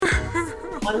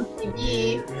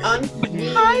Auntie.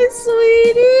 Auntie. Hi,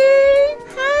 sweetie.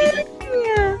 Hi.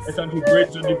 It's Auntie Brit,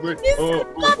 it's Auntie Brit. You're so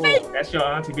fluffy. That's your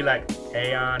auntie. Be like,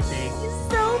 hey, auntie. You're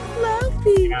so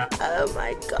fluffy. Yeah. Oh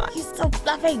my God, you're so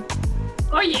fluffy.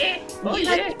 Oh, yeah. Oh,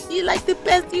 yeah. You're like the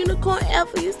best unicorn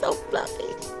ever. You're so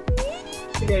fluffy.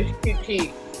 There's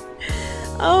cute.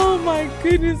 Oh my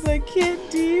goodness, I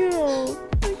can't deal.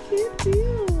 I can't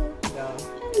deal. Yeah.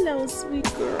 Hello,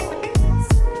 sweet girl.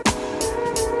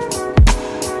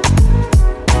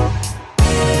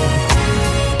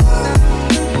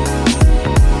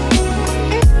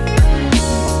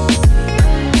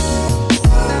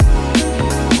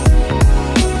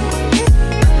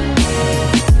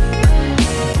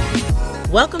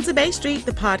 Welcome to Bay Street,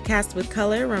 the podcast with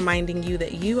color, reminding you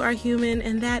that you are human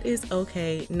and that is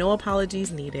okay. No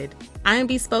apologies needed. I am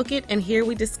Bespoke It, and here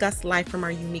we discuss life from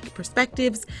our unique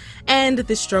perspectives and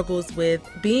the struggles with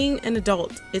being an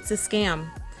adult. It's a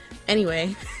scam.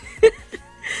 Anyway,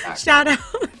 shout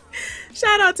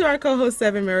out to our co-host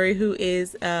Seven Murray, who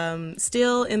is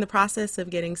still in the process of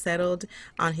getting settled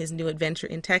on his new adventure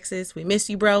in Texas. We miss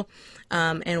you, bro.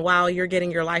 And while you're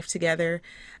getting your life together,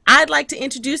 I'd like to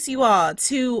introduce you all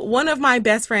to one of my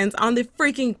best friends on the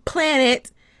freaking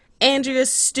planet, Andrea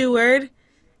Stewart.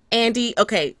 Andy,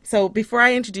 okay, so before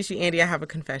I introduce you, Andy, I have a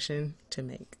confession to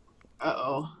make.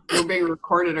 Uh-oh. We're being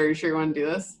recorded. Are you sure you want to do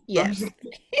this? Yes.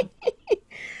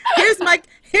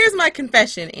 Here's my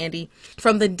confession, Andy.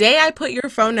 From the day I put your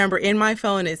phone number in my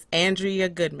phone as Andrea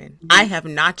Goodman, I have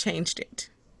not changed it.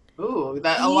 Ooh,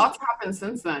 a lot's happened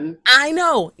since then. I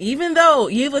know, even though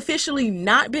you've officially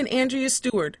not been Andrea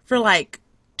Stewart for like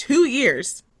 2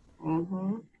 years.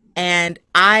 Mm-hmm. And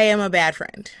I am a bad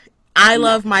friend. I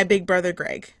love my big brother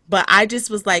Greg, but I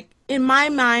just was like, in my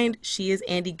mind, she is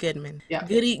Andy Goodman. Yeah.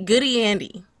 Goody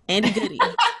Andy. Andy Goody.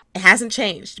 It hasn't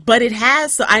changed, but it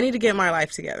has, so I need to get my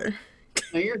life together.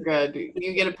 No, you're good.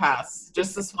 You get a pass.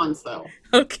 Just this once, though.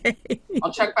 Okay.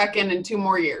 I'll check back in 2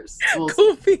 more years.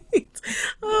 Cool beans.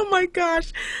 Oh my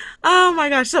gosh. Oh my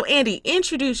gosh. So Andy,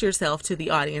 introduce yourself to the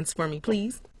audience for me,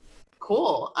 please.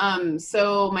 Cool.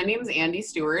 So my name's Andy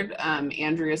Stewart.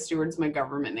 Andrea Stewart's my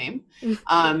government name.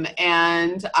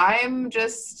 And I'm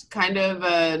just kind of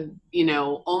a,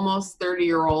 almost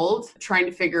 30-year-old trying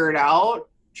to figure it out,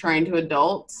 trying to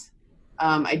adult.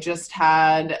 I just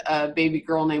had a baby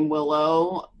girl named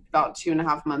Willow about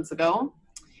 2.5 months ago.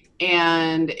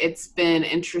 And it's been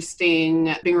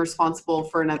interesting being responsible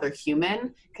for another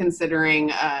human,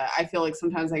 considering I feel like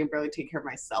sometimes I can barely take care of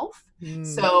myself.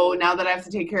 So now that I have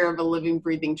to take care of a living,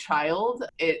 breathing child,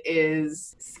 it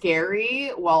is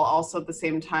scary while also at the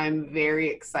same time very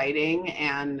exciting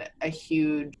and a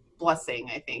huge blessing.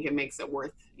 I think it makes it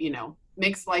worth,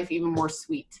 makes life even more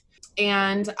sweet.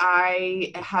 And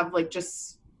I have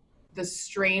just the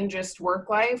strangest work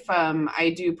life.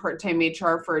 I do part-time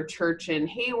HR for a church in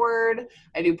Hayward.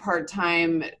 I do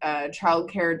part-time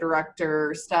childcare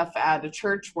director stuff at a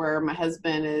church where my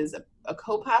husband is a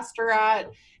co-pastor at.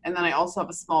 And then I also have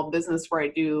a small business where I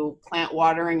do plant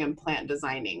watering and plant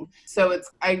designing. So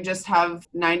I just have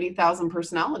 90,000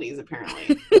 personalities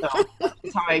apparently. So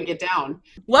that's how I get down.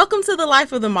 Welcome to the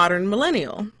life of the modern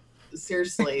millennial.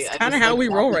 Seriously. It's kind of how we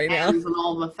roll right now. And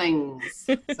all the things.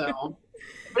 So,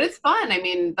 but it's fun. I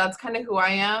mean, that's kind of who I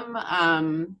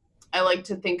am. I like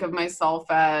to think of myself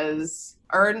as,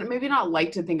 or maybe not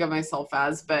like to think of myself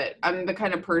as, but I'm the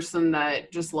kind of person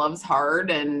that just loves hard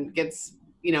and gets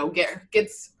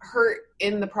hurt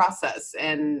in the process.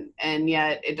 And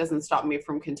yet it doesn't stop me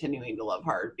from continuing to love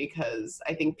hard because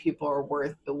I think people are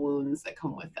worth the wounds that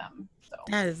come with them. So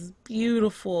that is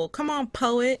beautiful. Come on,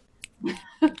 poet.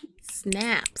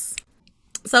 Snaps.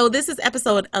 So this is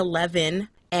episode 11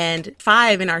 and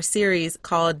 5 in our series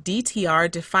called DTR,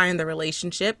 Define the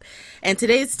Relationship. And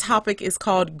today's topic is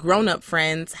called Grown-Up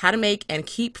Friends, How to Make and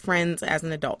Keep Friends as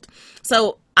an Adult.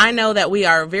 So I know that we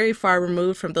are very far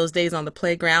removed from those days on the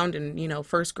playground in,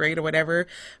 first grade or whatever,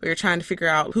 where you're trying to figure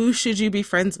out who should you be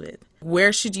friends with?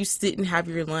 Where should you sit and have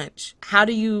your lunch? How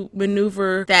do you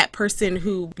maneuver that person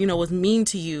who, was mean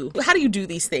to you? How do you do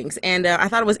these things? And I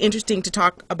thought it was interesting to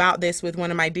talk about this with one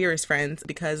of my dearest friends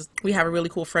because we have a really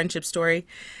cool friendship story.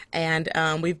 And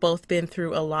we've both been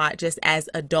through a lot just as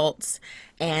adults.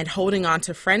 And holding on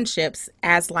to friendships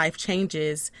as life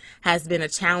changes has been a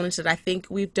challenge that I think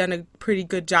we've done a pretty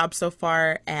good job so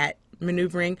far at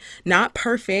maneuvering. Not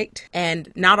perfect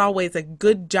and not always a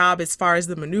good job as far as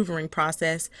the maneuvering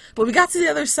process, but we got to the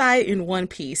other side in one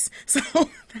piece. So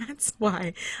that's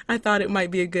why I thought it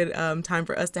might be a good time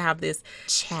for us to have this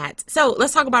chat. So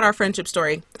let's talk about our friendship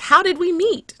story. How did we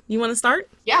meet? You want to start?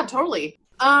 Yeah, totally.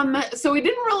 So we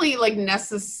didn't really like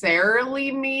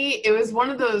necessarily meet. It was one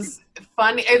of those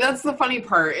funny, that's the funny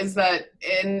part, is that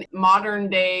in modern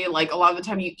day, like a lot of the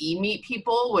time you meet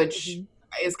people, which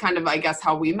is kind of, I guess,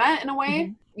 how we met in a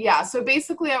way. Yeah, so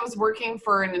basically I was working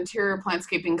for an interior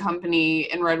plantscaping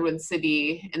company in Redwood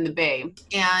City in the Bay.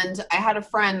 And I had a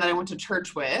friend that I went to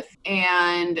church with,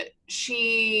 and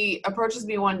she approaches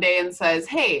me one day and says,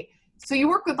 "Hey, so you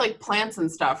work with like plants and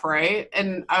stuff, right?"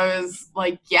 And I was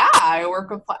like, "Yeah, I work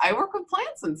with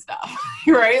plants and stuff."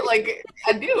 Right? Like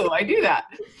I do that.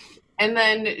 And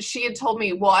then she had told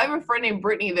me, "Well, I have a friend named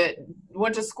Brittany that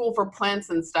went to school for plants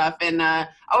and stuff." And I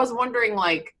was wondering,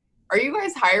 like, are you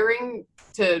guys hiring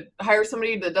to hire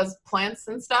somebody that does plants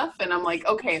and stuff? And I'm like,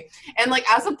 okay. And like,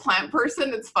 as a plant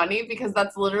person, it's funny because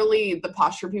that's literally the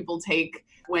posture people take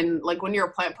when you're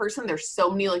a plant person. There's so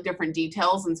many like different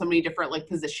details and so many different like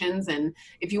positions. And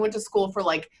if you went to school for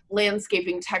like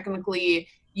landscaping, technically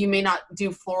you may not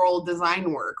do floral design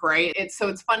work, right?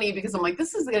 It's funny because I'm like,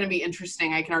 this is going to be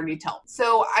interesting. I can already tell.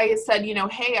 So I said,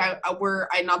 hey,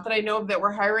 I not that I know that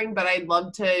we're hiring, but I'd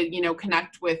love to,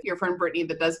 connect with your friend Brittany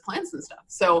that does plants and stuff.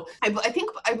 So I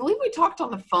believe we talked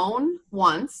on the phone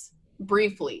once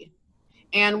briefly,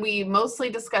 and we mostly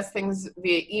discussed things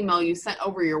via email. You sent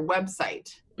over your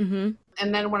website. And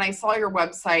then when I saw your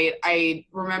website, I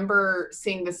remember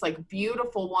seeing this like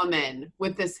beautiful woman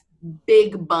with this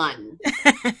big bun.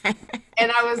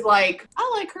 And I was like,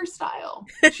 I like her style.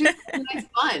 She's a nice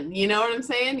bun. You know what I'm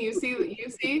saying? You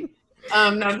see? No,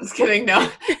 I'm just kidding. No.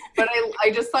 But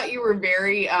I just thought you were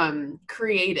very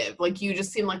creative. Like you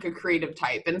just seemed like a creative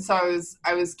type. And so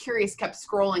I was curious, kept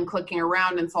scrolling, clicking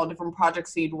around, and saw different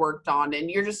projects that you'd worked on. And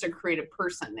you're just a creative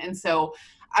person. And so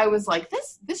I was like,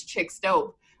 this chick's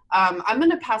dope. I'm going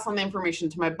to pass on the information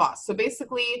to my boss. So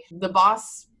basically the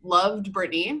boss loved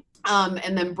Brittany.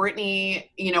 And then Brittany,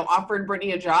 offered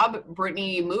Brittany a job.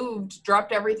 Brittany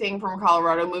dropped everything from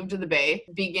Colorado, moved to the Bay,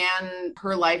 began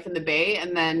her life in the Bay.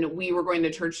 And then we were going to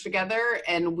church together.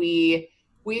 And we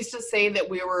used to say that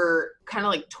we were kind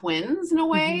of like twins in a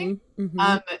way.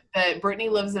 That Brittany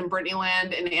lives in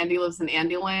Brittanyland and Andy lives in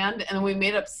Andyland. And then we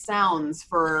made up sounds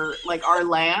for like our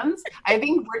lands. I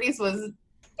think Brittany's was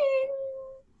ding,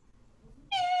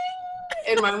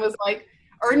 and mine was like,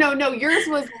 or no, yours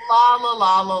was la la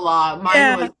la la la.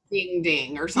 Mine was ding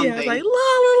ding or something. Yeah, like la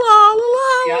la la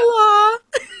la la la.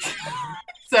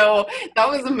 So that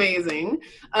was amazing.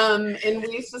 And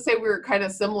we used to say we were kind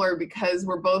of similar because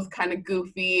we're both kind of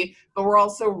goofy, but we're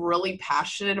also really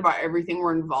passionate about everything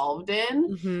we're involved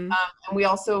in. And we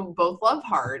also both love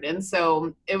hard. And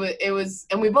so it was,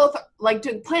 and we both like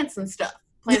doing plants and stuff,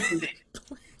 plants and things.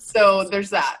 So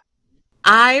there's that.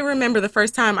 I remember the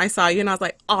first time I saw you and I was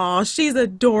like, oh, she's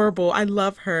adorable. I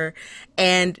love her.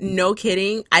 And no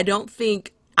kidding, I don't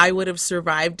think I would have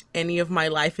survived any of my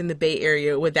life in the Bay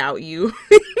Area without you.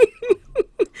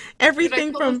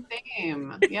 Everything from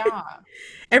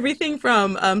everything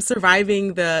from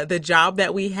surviving the job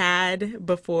that we had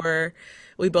before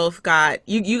we both got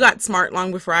you got smart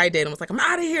long before I did and was like, I'm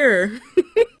out of here.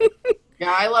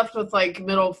 Yeah, I left with like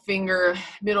middle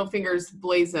fingers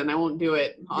blazing. I won't do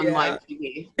it on live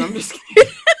TV. I'm just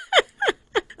kidding.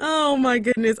 Oh my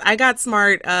goodness. I got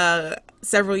smart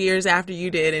several years after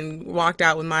you did and walked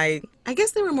out with I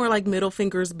guess they were more like middle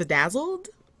fingers bedazzled.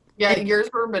 Yeah, yours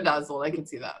were bedazzled. I could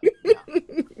see that. Yeah.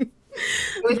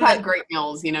 We've had great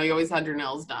nails, you always had your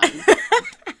nails done.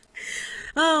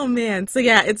 Oh man. So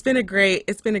yeah, it's been a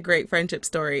great friendship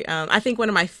story. I think one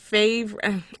of my favorite,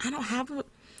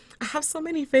 I have so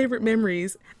many favorite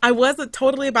memories. I wasn't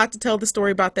totally about to tell the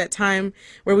story about that time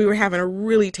where we were having a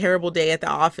really terrible day at the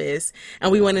office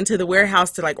and we went into the warehouse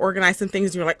to like organize some things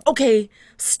and you were like, okay,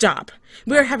 stop.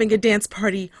 We're having a dance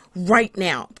party right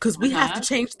now because we have to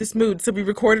change this mood. So we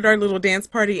recorded our little dance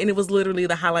party and it was literally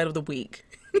the highlight of the week.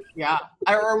 Yeah.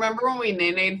 I remember when we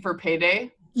nay-nayed for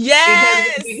payday.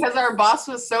 Yes, because our boss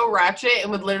was so ratchet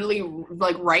and would literally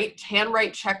like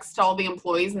handwrite checks to all the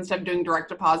employees instead of doing direct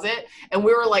deposit, and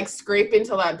we were like scraping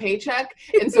till that paycheck,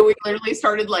 and so we literally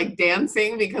started like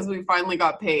dancing because we finally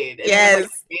got paid. And it was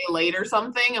like a day late or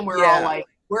something, and we were all like,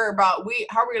 how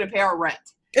are we going to pay our rent?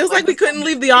 It was like we couldn't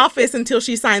leave the office until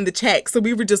she signed the check, so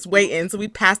we were just waiting. So we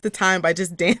passed the time by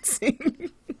just dancing.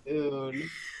 Dude,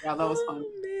 yeah, that was fun.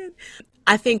 Man.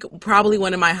 I think probably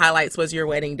one of my highlights was your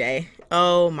wedding day.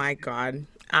 Oh my God.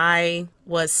 I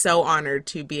was so honored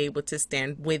to be able to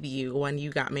stand with you when you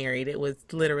got married. It was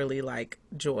literally like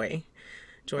joy.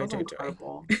 Joy.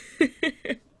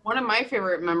 One of my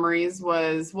favorite memories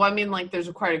was, there's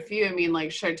quite a few.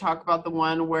 Should I talk about the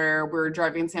one where we were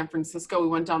driving in San Francisco? We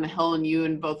went down a hill and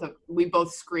we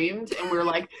both screamed and we were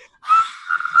like,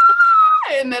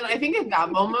 And then I think at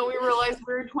that moment we realized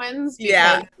we were twins because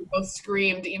Yeah. we both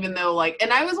screamed, even though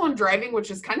and I was one driving,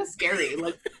 which is kind of scary.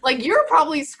 Like you're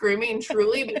probably screaming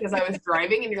truly because I was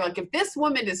driving, and you're like, if this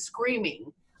woman is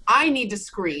screaming, I need to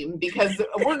scream because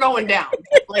we're going down.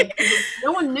 Like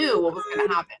no one knew what was going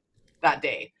to happen that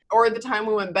day. Or the time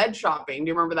we went bed shopping. Do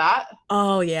you remember that?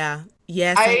 Oh, yeah.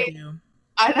 Yes, I do.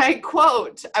 And I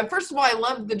quote, first of all, I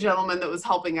loved the gentleman that was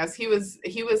helping us. He was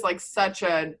like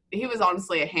he was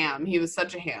honestly a ham. He was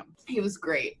such a ham. He was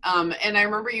great. And I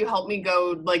remember you helped me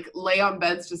go like lay on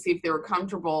beds to see if they were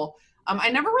comfortable. I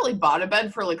never really bought a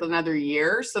bed for like another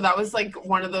year. So that was like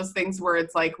one of those things where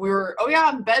it's like we were,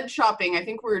 bed shopping. I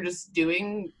think we were just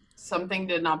doing something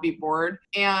to not be bored.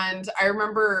 And I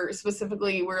remember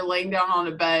specifically we were laying down on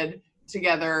a bed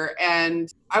together,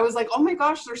 and I was like, oh my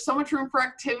gosh, there's so much room for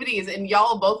activities, and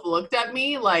y'all both looked at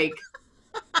me like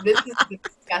this is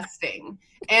disgusting.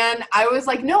 And I was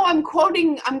like, no, I'm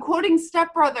quoting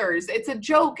Step Brothers. It's a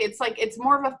joke. It's like, it's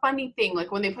more of a funny thing,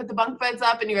 like when they put the bunk beds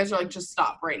up and you guys are like, just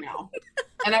stop right now.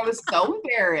 And I was so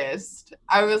embarrassed.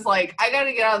 I was like, I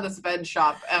gotta get out of this bed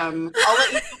shop. I'll let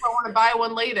you know if I want to buy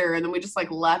one later. And then we just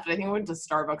like left. I think we went to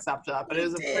Starbucks after that, but it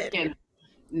was a freaking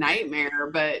nightmare.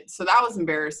 But so that was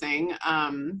embarrassing.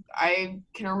 I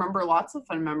can remember lots of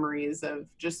fun memories of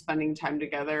just spending time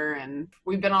together, and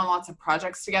we've been on lots of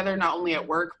projects together, not only at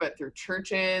work but through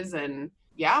churches. And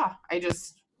yeah,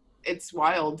 it's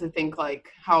wild to think like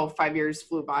how 5 years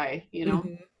flew by, you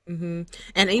know.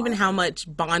 And even how much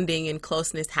bonding and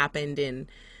closeness happened in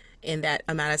that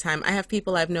amount of time. I have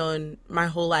people I've known my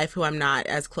whole life who I'm not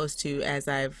as close to as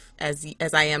I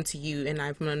am to you, and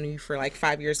I've known you for like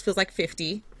 5 years. Feels like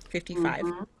 55.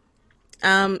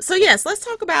 So yes, let's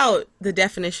talk about the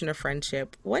definition of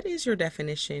friendship. What is your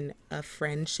definition of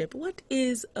friendship? What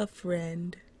is a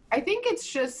friend? I think it's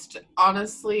just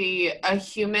honestly a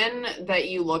human that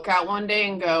you look at one day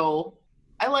and go,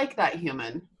 I like that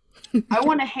human. I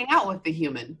want to hang out with the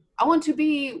human. I want to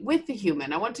be with the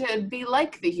human. I want to be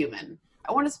like the human.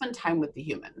 I want to spend time with the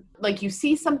human. Like you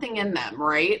see something in them,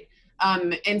 right?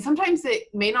 And sometimes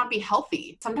it may not be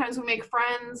healthy. Sometimes we make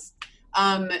friends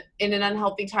in an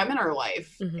unhealthy time in our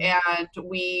life. And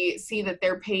we see that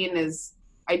their pain is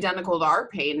identical to our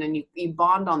pain, and you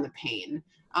bond on the pain.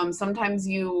 Sometimes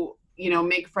you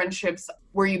make friendships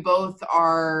where you both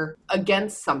are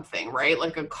against something, right?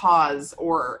 Like a cause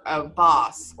or a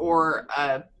boss or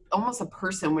almost a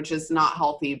person, which is not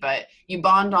healthy, but you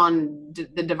bond on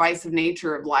the divisive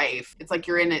nature of life. It's like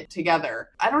you're in it together.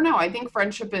 I don't know. I think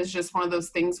friendship is just one of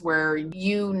those things where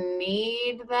you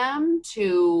need them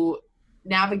to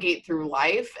navigate through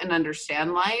life and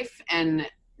understand life and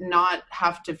not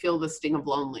have to feel the sting of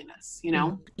loneliness, you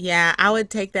know? Yeah, I would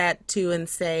take that too and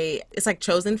say it's like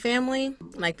chosen family,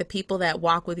 like the people that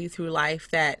walk with you through life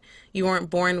that you weren't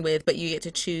born with, but you get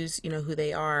to choose, who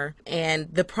they are.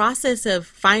 And the process of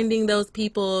finding those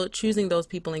people, choosing those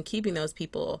people, and keeping those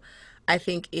people, I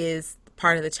think is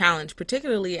part of the challenge,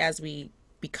 particularly as we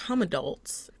become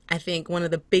adults. I think one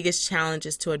of the biggest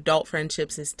challenges to adult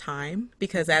friendships is time,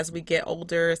 because as we get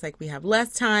older, it's like we have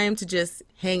less time to just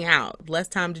hang out, less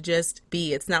time to just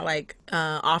be. It's not like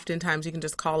oftentimes you can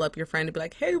just call up your friend and be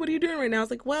like, hey, what are you doing right now?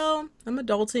 It's like, well, I'm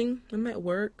adulting. I'm at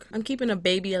work. I'm keeping a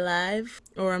baby alive,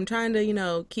 or I'm trying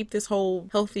to, keep this whole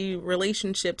healthy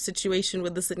relationship situation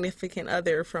with the significant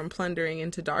other from plundering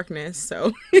into darkness.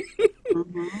 So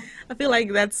I feel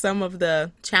like that's some of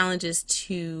the challenges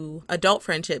to adult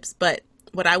friendships. But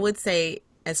what I would say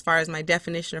as far as my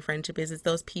definition of friendship is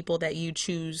those people that you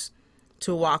choose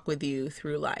to walk with you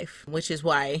through life, which is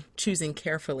why choosing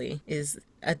carefully is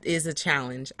a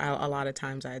challenge a lot of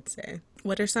times, I'd say.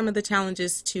 What are some of the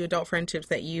challenges to adult friendships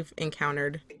that you've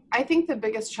encountered? I think the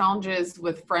biggest challenges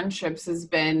with friendships has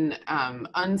been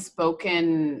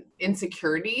unspoken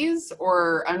insecurities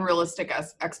or unrealistic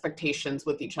expectations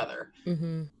with each other.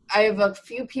 I have a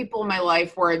few people in my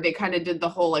life where they kind of did the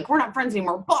whole, like, we're not friends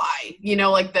anymore, bye,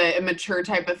 like the immature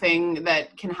type of thing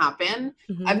that can happen.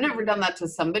 I've never done that to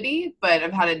somebody, but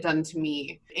I've had it done to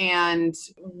me. And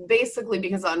basically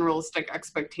because of unrealistic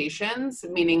expectations,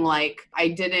 meaning like I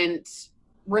didn't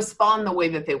respond the way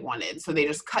that they wanted. So they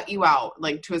just cut you out,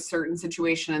 like, to a certain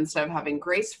situation instead of having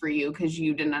grace for you because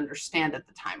you didn't understand at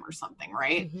the time or something,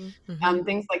 right?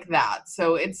 Things like that.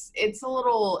 So it's a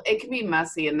little, it can be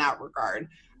messy in that regard.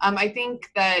 I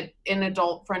think that in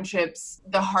adult friendships,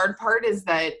 the hard part is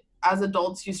that as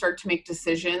adults, you start to make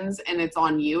decisions and it's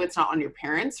on you. It's not on your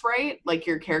parents, right? Like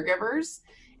your caregivers.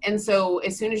 And so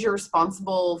as soon as you're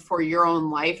responsible for your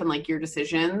own life and like your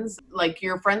decisions, like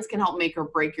your friends can help make or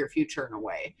break your future in a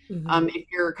way. If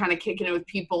you're kind of kicking it with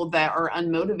people that are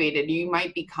unmotivated, you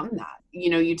might become that.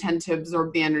 You tend to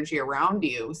absorb the energy around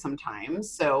you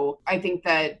sometimes. So I think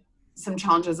that some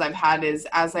challenges I've had is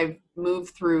as I've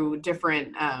moved through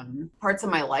different parts of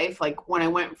my life, like when I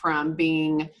went from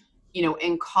being,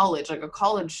 in college, like a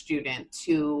college student,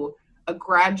 to a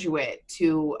graduate,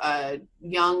 to a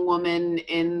young woman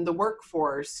in the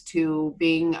workforce, to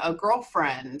being a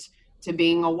girlfriend, to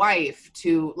being a wife,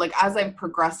 to like, as I've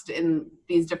progressed in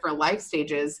these different life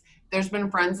stages, there's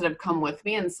been friends that have come with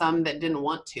me and some that didn't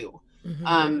want to.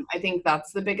 I think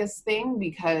that's the biggest thing,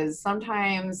 because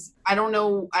sometimes I don't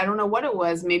know what it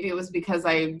was. Maybe it was because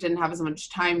I didn't have as much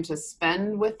time to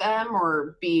spend with them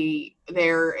or be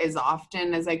there as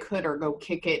often as I could, or go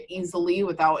kick it easily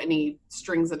without any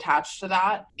strings attached to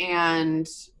that. And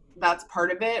that's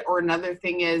part of it. Or another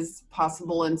thing is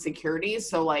possible insecurities.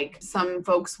 So like some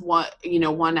folks want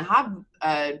to have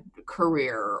a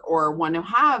career, or want to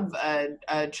have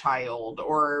a child,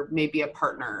 or maybe a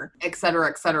partner, et cetera,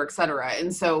 et cetera, et cetera.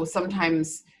 And so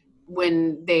sometimes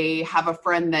when they have a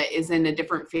friend that is in a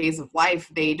different phase of life,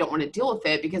 they don't want to deal with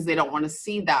it because they don't want to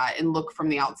see that and look from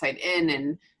the outside in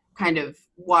and kind of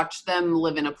watch them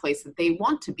live in a place that they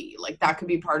want to be. Like that could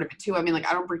be part of it too. I mean, like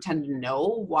I don't pretend to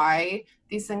know why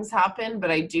these things happen,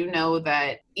 but I do know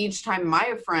that each time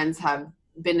my friends have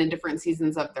been in different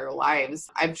seasons of their lives,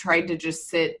 I've tried to just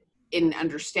sit and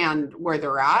understand where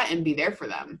they're at and be there for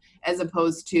them, as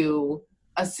opposed to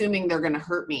assuming they're going to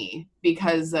hurt me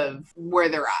because of where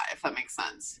they're at, if that makes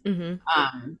sense.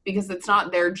 Because it's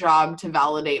not their job to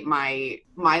validate my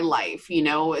life.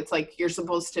 It's like you're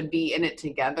supposed to be in it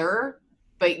together,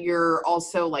 but you're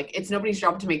also like, it's nobody's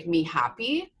job to make me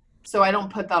happy. So I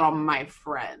don't put that on my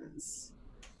friends.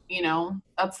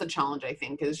 That's the challenge, I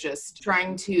think, is just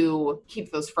trying to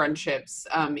keep those friendships,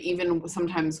 even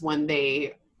sometimes when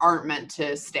they aren't meant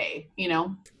to stay,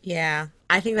 Yeah,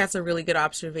 I think that's a really good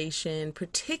observation,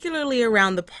 particularly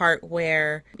around the part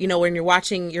where, when you're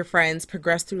watching your friends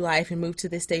progress through life and move to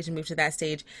this stage and move to that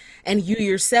stage, and you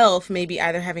yourself may be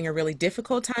either having a really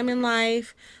difficult time in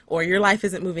life, or your life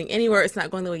isn't moving anywhere, it's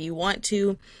not going the way you want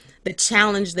to. The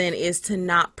challenge then is to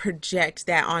not project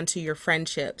that onto your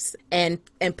friendships and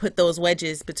put those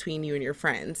wedges between you and your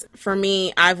friends. For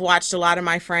me, I've watched a lot of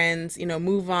my friends,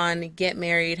 move on, get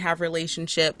married, have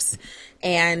relationships,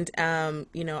 and,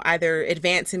 either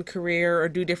advance in career or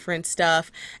do different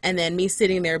stuff. And then me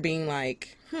sitting there being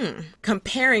like,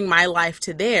 comparing my life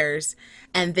to theirs.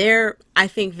 And I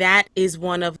think that is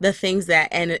one of the things that,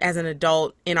 and as an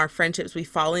adult in our friendships, we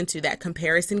fall into that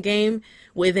comparison game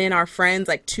within our friends,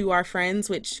 like to our friends,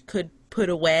 which could put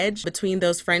a wedge between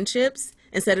those friendships.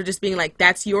 Instead of just being like,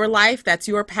 that's your life, that's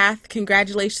your path.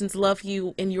 Congratulations, love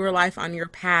you in your life on your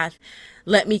path.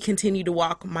 Let me continue to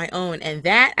walk my own. And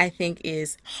that, I think,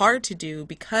 is hard to do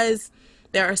because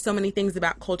there are so many things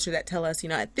about culture that tell us,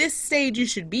 at this stage you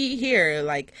should be here,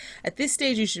 like at this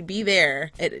stage you should be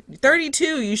there. At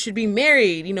 32 you should be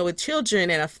married, with children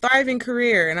and a thriving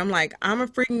career. And I'm like, I'm a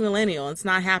freaking millennial. It's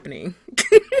not happening.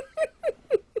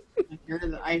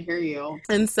 I hear you.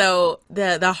 And so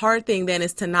the hard thing then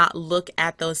is to not look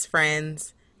at those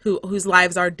friends whose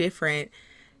lives are different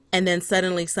and then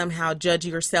suddenly somehow judge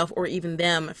yourself or even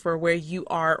them for where you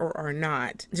are or are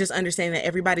not. Just understanding that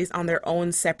everybody's on their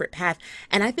own separate path.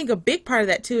 And I think a big part of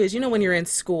that too is, when you're in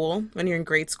school, when you're in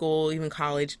grade school, even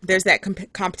college, there's that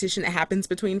competition that happens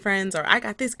between friends, or I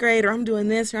got this grade, or I'm doing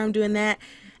this, or I'm doing that.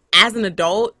 As an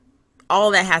adult,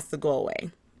 all that has to go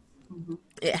away.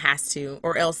 It has to,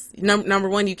 or else number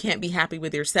one, you can't be happy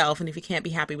with yourself. And if you can't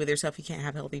be happy with yourself, you can't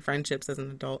have healthy friendships as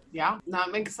an adult. Yeah,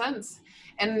 that makes sense.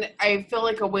 And I feel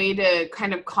like a way to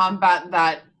kind of combat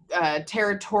that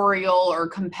territorial or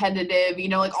competitive,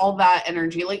 like all that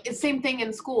energy, like it's same thing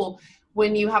in school.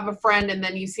 When you have a friend and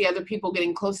then you see other people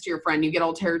getting close to your friend, you get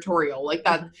all territorial like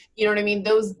that. You know what I mean?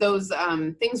 Those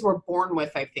things we're born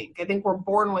with, I think. I think we're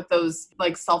born with those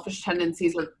like selfish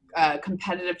tendencies or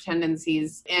competitive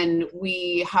tendencies, and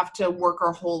we have to work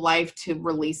our whole life to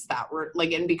release that,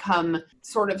 and become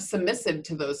sort of submissive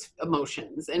to those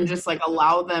emotions and just like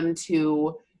allow them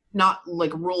to not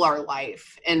like rule our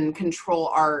life and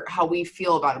control how we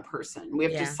feel about a person. We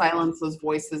have to silence those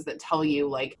voices that tell you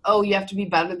like, oh, you have to be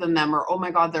better than them, or oh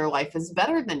my God, their life is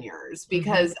better than yours.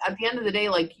 Because at the end of the day,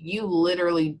 like you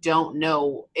literally don't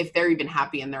know if they're even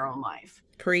happy in their own life.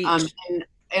 Preach.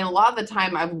 And a lot of the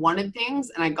time I've wanted things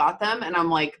and I got them and I'm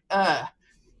like,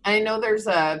 I know there's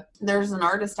an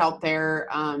artist out there.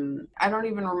 I don't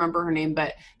even remember her name,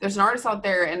 but there's an artist out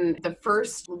there, and the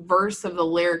first verse of the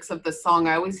lyrics of the song,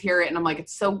 I always hear it, and I'm like,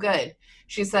 it's so good.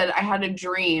 She said, "I had a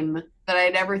dream that I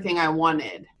had everything I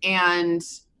wanted, and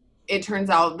it turns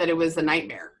out that it was a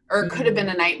nightmare, or it could have been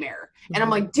a nightmare." And I'm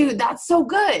like, dude, that's so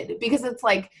good, because it's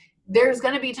like, there's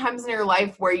going to be times in your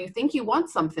life where you think you want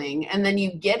something and then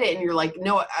you get it and you're like,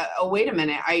 no, oh, wait a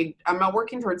minute. I'm not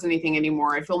working towards anything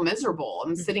anymore. I feel miserable.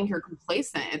 I'm sitting here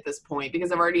complacent at this point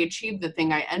because I've already achieved the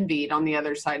thing I envied on the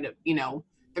other side of,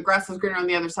 the grass is greener on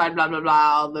the other side, blah, blah,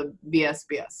 blah, the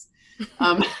BS.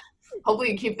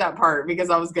 Hopefully you keep that part because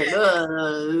I was good.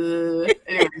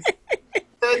 Anyways.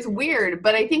 So it's weird,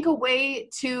 but I think a way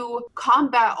to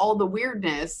combat all the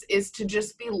weirdness is to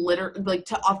just be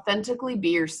to authentically be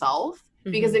yourself.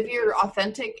 Because if you're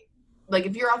authentic,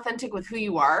 if you're authentic with who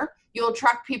you are, you'll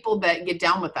attract people that get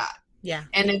down with that. Yeah.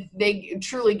 And if they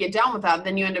truly get down with that,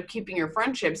 then you end up keeping your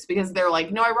friendships because they're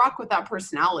like, no, I rock with that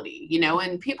personality,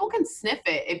 and people can sniff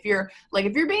it. If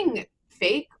you're being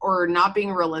fake or not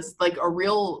being realistic,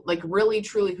 really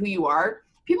truly who you are,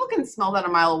 people can smell that a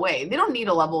mile away. They don't need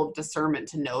a level of discernment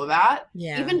to know that.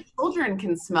 Yeah. Even children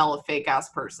can smell a fake ass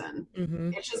person.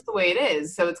 It's just the way it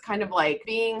is. So it's kind of like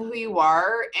being who you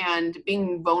are and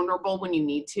being vulnerable when you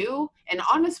need to and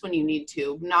honest when you need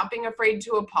to, not being afraid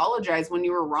to apologize when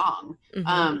you were wrong.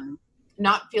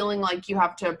 Not feeling like you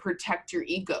have to protect your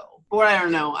ego. Or I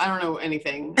don't know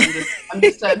anything. I'm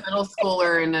just a middle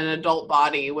schooler in an adult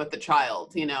body with a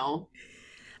child,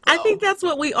 I think that's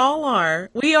what we all are.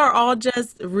 We are all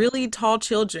just really tall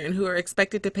children who are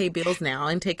expected to pay bills now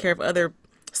and take care of other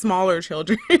smaller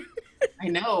children. I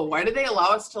know. Why do they allow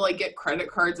us to get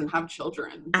credit cards and have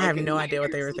children? I have no idea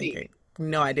what they were thinking.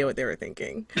 No idea what they were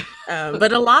thinking.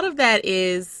 But a lot of that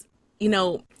is,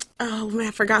 oh man,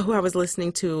 I forgot who I was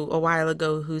listening to a while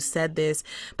ago who said this.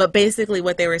 But basically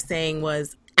what they were saying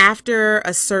was, after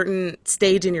a certain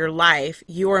stage in your life,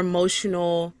 your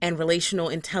emotional and relational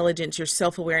intelligence, your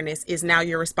self-awareness is now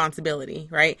your responsibility,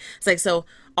 right? It's like, so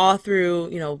all through,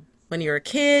 when you're a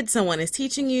kid, someone is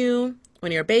teaching you.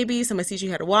 When you're a baby, someone's teaching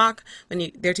you how to walk.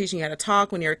 They're teaching you how to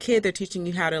talk. When you're a kid, they're teaching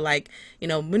you how to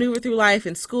maneuver through life.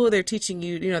 In school, they're teaching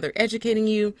you, they're educating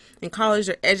you. In college,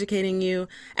 they're educating you.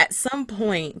 At some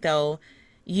point, though,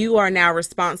 you are now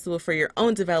responsible for your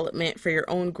own development, for your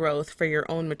own growth, for your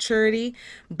own maturity.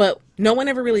 But no one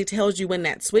ever really tells you when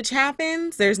that switch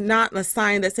happens. There's not a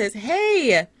sign that says,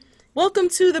 hey, welcome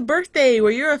to the birthday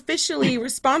where you're officially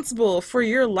responsible for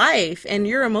your life and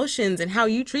your emotions and how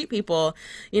you treat people.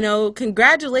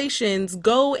 Congratulations,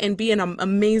 go and be an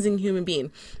amazing human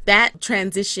being. That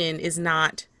transition is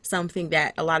not something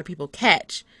that a lot of people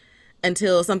catch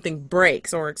until something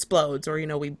breaks or explodes or,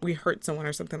 we hurt someone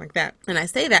or something like that. And I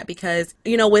say that because,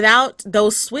 without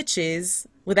those switches,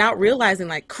 without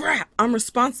realizing crap, I'm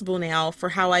responsible now for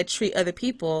how I treat other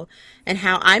people and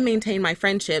how I maintain my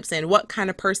friendships and what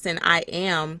kind of person I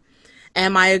am.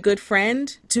 Am I a good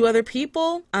friend to other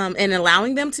people and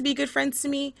allowing them to be good friends to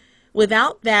me?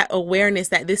 Without that awareness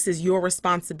that this is your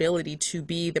responsibility to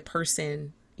be the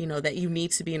person, that you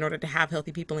need to be in order to have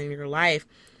healthy people in your life,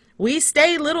 we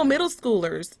stay little middle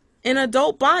schoolers in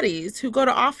adult bodies who go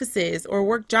to offices or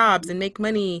work jobs and make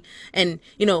money. And,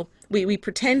 we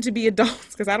pretend to be adults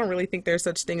because I don't really think there's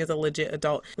such thing as a legit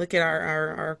adult. Look at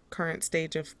our current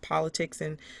stage of politics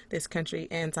in this country.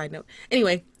 And side note.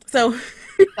 Anyway, so.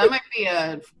 That might be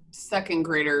a second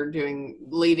grader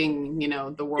leading,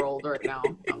 the world right now.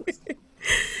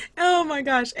 Oh my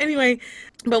gosh. Anyway,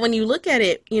 but when you look at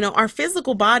it, our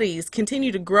physical bodies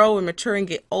continue to grow and mature and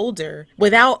get older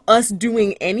without us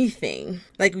doing anything.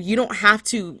 You don't have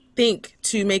to think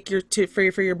to make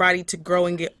for your body to grow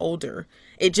and get older.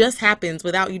 It just happens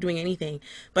without you doing anything.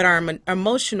 But our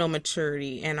emotional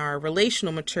maturity and our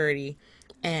relational maturity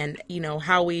and,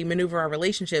 how we maneuver our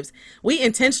relationships, we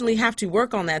intentionally have to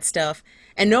work on that stuff.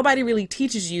 And nobody really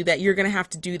teaches you that you're going to have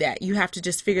to do that. You have to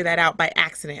just figure that out by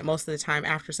accident most of the time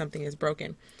after something is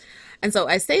broken. And so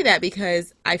I say that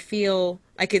because I feel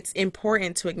like it's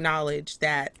important to acknowledge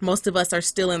that most of us are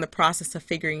still in the process of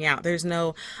figuring out. There's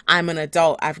no, I'm an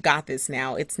adult, I've got this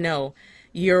now. It's no,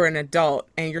 you're an adult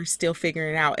and you're still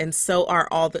figuring it out. And so are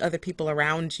all the other people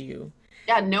around you.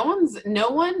 Yeah, no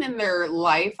one in their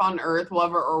life on earth will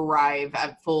ever arrive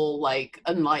at full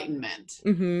enlightenment.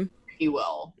 Mm-hmm. You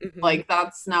will. Mm-hmm.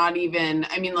 That's not even,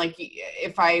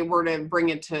 if I were to bring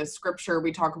it to scripture,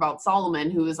 we talk about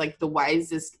Solomon, who is the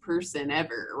wisest person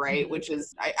ever, right? Mm-hmm. Which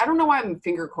is, I don't know why I'm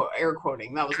air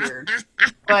quoting. That was weird.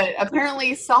 But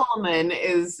apparently Solomon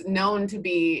is known to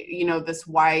be, this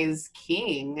wise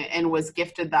king and was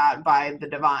gifted that by the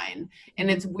divine.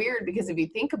 And it's weird because if you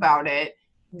think about it,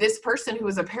 this person who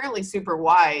was apparently super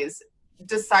wise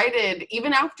decided,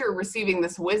 even after receiving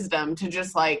this wisdom, to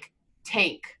just like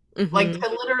tank. Like to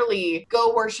literally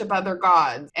go worship other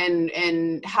gods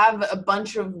and have a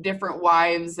bunch of different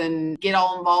wives and get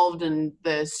all involved in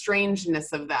the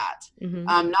strangeness of that.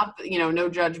 Not, no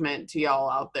judgment to y'all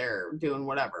out there doing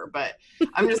whatever, but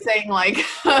I'm just saying like,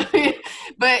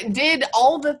 but did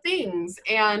all the things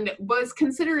and was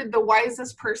considered the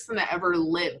wisest person that ever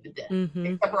lived,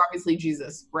 except for obviously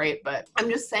Jesus, right? But I'm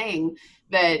just saying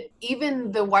that even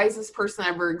the wisest person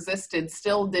ever existed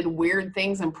still did weird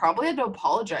things and probably had to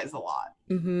apologize a lot.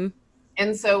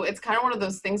 And so it's kind of one of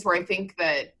those things where I think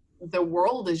that the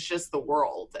world is just the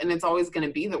world and it's always going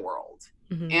to be the world.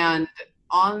 And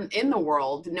in the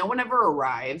world, no one ever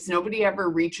arrives. Nobody ever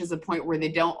reaches a point where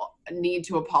they don't need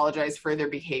to apologize for their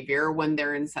behavior when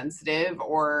they're insensitive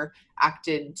or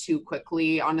acted too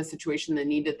quickly on a situation that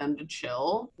needed them to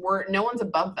chill. No one's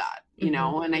above that,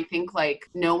 and I think like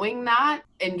knowing that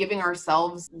and giving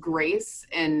ourselves grace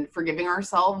and forgiving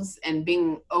ourselves and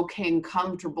being okay and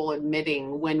comfortable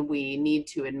admitting when we need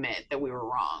to admit that we were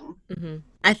wrong.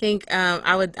 I think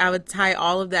I would tie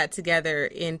all of that together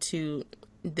into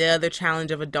the other challenge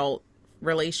of adult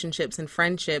relationships and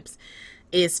friendships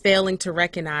is failing to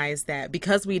recognize that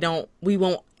because we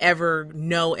won't ever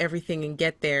know everything and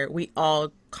get there, we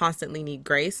all constantly need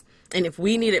grace. And if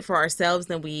we need it for ourselves,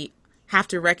 then we have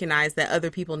to recognize that other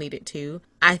people need it too.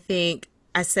 I think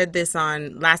I said this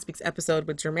on last week's episode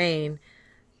with Jermaine,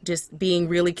 just being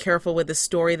really careful with the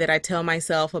story that I tell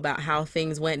myself about how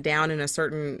things went down in a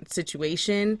certain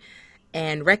situation.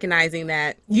 And recognizing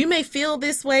that you may feel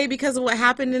this way because of what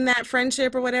happened in that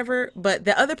friendship or whatever, but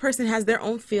the other person has their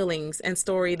own feelings and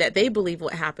story that they believe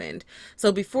what happened.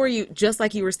 So before you, just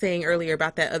like you were saying earlier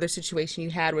about that other situation you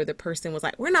had where the person was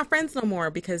like, we're not friends no more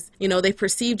because, they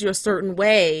perceived you a certain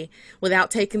way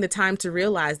without taking the time to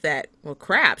realize that, well,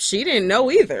 crap, she didn't know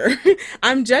either.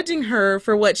 I'm judging her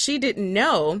for what she didn't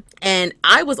know. And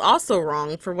I was also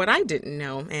wrong for what I didn't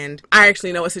know. And I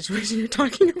actually know what situation you're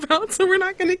talking about, so we're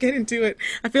not going to get into it.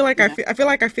 I feel like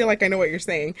I know what you're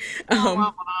saying.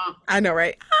 I know,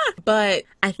 right? But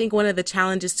I think one of the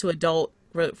challenges to adult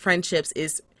friendships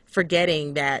is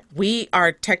forgetting that we're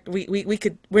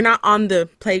not on the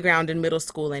playground in middle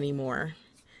school anymore.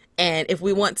 And if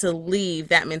we want to leave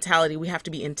that mentality, we have to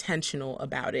be intentional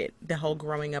about it. The whole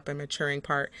growing up and maturing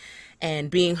part, and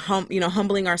being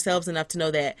humbling ourselves enough to know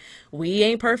that we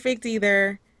ain't perfect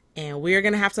either. And we're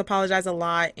going to have to apologize a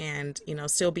lot and,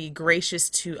 still be gracious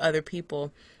to other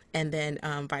people, and then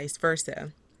vice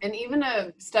versa. And even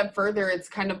a step further, it's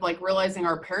kind of like realizing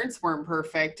our parents weren't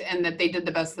perfect and that they did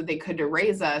the best that they could to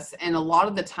raise us. And a lot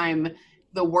of the time,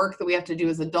 the work that we have to do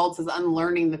as adults is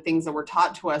unlearning the things that were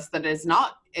taught to us that is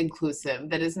not inclusive,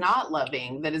 that is not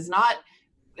loving, that is not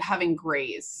having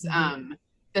grace.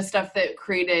 The stuff that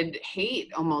created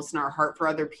hate almost in our heart for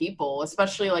other people,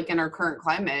 especially like in our current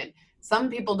climate.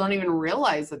 Some people don't even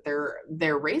realize that they're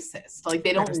racist. Like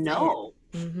they don't know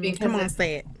because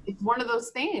it's one of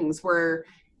those things where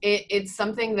it's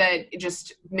something that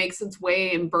just makes its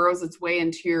way and burrows its way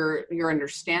into your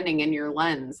understanding and your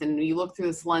lens. And you look through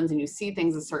this lens and you see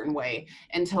things a certain way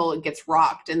until it gets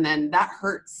rocked. And then that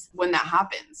hurts when that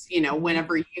happens,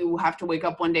 whenever you have to wake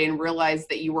up one day and realize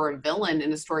that you were a villain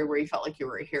in a story where you felt like you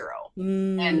were a hero.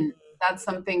 And that's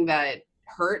something that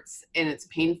hurts and it's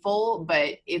painful,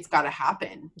 but it's got to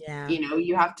happen. Yeah.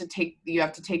 You have to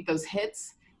take those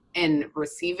hits and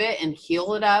receive it and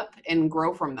heal it up and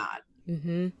grow from that.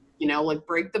 Like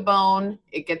break the bone,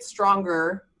 it gets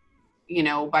stronger,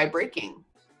 by breaking.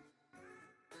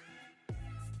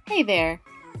 Hey there.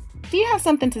 Do you have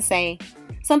something to say?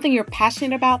 Something you're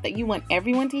passionate about that you want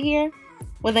everyone to hear?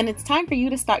 Well, then it's time for you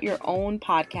to start your own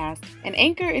podcast, and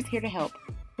Anchor is here to help.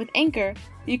 With Anchor,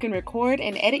 you can record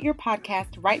and edit your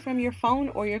podcast right from your phone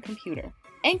or your computer.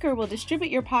 Anchor will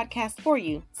distribute your podcast for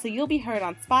you, so you'll be heard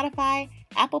on Spotify,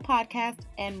 Apple Podcasts,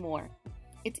 and more.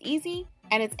 It's easy,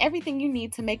 and it's everything you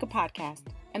need to make a podcast.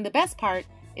 And the best part,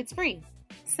 it's free.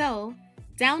 So,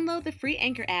 download the free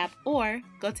Anchor app or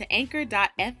go to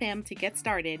anchor.fm to get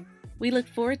started. We look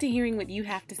forward to hearing what you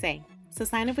have to say. So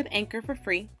sign up with Anchor for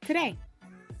free today.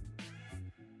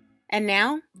 And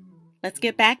now, let's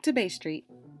get back to Bay Street.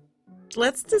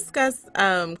 Let's discuss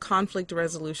conflict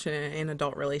resolution in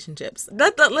adult relationships.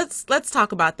 Let's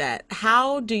talk about that.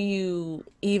 How do you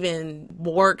even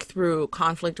work through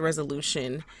conflict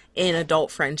resolution in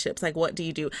adult friendships? Like, what do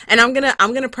you do? And I'm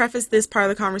gonna preface this part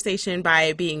of the conversation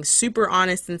by being super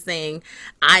honest and saying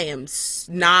I am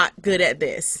not good at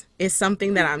this. is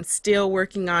something that I'm still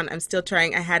working on. I'm still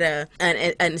trying. I had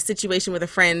a situation with a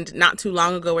friend not too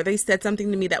long ago where they said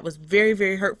something to me that was very,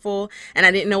 very hurtful, and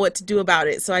I didn't know what to do about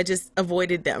it. So I just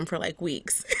avoided them for like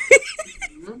weeks.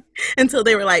 Until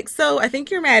they were like, so I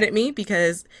think you're mad at me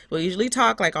because we'll usually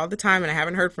talk like all the time and I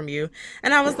haven't heard from you.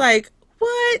 And I was like,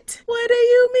 what? What do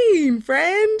you mean,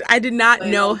 friend? I did not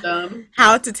know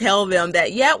how to tell them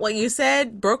that, yeah, what you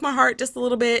said broke my heart just a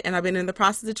little bit and I've been in the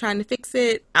process of trying to fix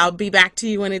it. I'll be back to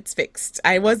you when it's fixed.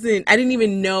 I didn't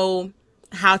even know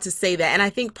how to say that. And I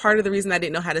think part of the reason I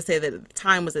didn't know how to say that at the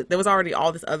time was that there was already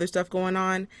all this other stuff going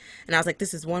on. And I was like,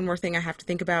 this is one more thing I have to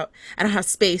think about. I don't have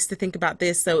space to think about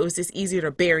this. So it was just easier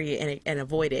to bury it and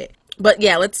avoid it. But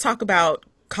yeah, let's talk about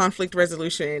conflict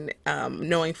resolution,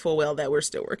 knowing full well that we're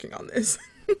still working on this.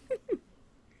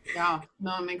 Yeah,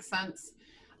 no, it makes sense.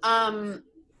 I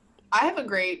have a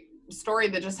great story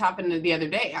that just happened the other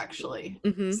day, actually.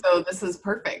 Mm-hmm. So this is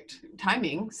perfect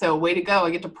timing. So way to go.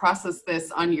 I get to process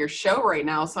this on your show right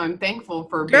now. So I'm thankful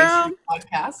for Bay Street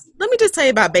Podcast. Let me just tell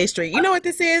you about Bay Street. You know what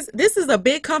this is? This is a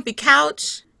big comfy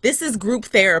couch. This is group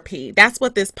therapy. That's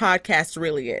what this podcast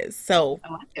really is. So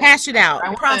hash it out. I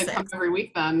want to come every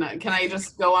week then. Can I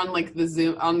just go on like the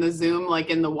Zoom,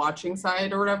 like in the watching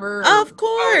side or whatever? Of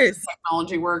course.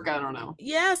 Technology work? I don't know.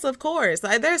 Yes, of course.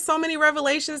 There's so many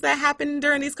revelations that happen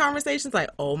during these conversations.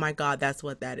 Like, oh my God, that's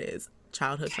what that is.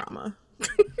 Childhood trauma.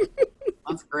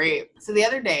 That's great. So the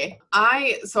other day,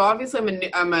 obviously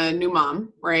I'm a new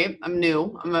mom, right? I'm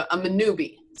new. I'm a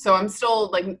newbie. So I'm still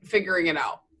like figuring it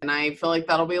out. And I feel like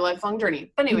that'll be a lifelong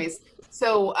journey. But anyways,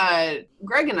 so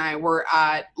Greg and I were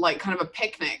at like kind of a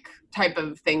picnic type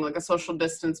of thing, like a social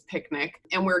distance picnic.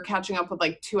 And we were catching up with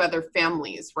like 2 other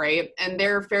families, right? And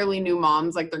they're fairly new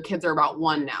moms, like their kids are about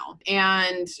 1 now.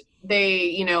 And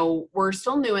they, we're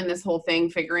still new in this whole thing,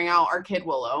 figuring out our kid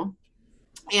Willow.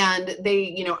 And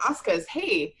they, ask us,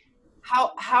 hey,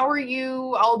 how are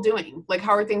you all doing? Like,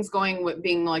 how are things going with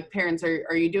being like parents?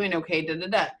 Are you doing okay?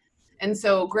 And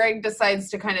so Greg decides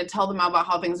to kind of tell them about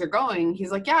how things are going. He's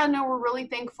like, yeah, no, we're really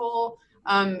thankful.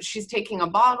 She's taking a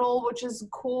bottle, which is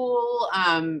cool.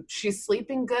 She's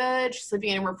sleeping good. She's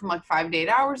sleeping anywhere from like 5 to 8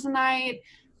 hours a night.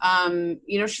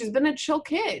 She's been a chill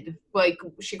kid. Like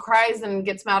she cries and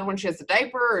gets mad when she has a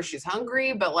diaper or she's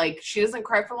hungry, but like she doesn't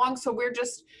cry for long. So we're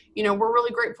just, we're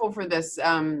really grateful for this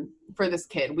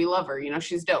kid. We love her,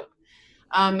 she's dope.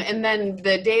 And then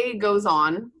the day goes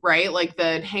on, right? Like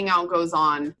the hangout goes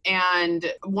on. And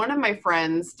one of my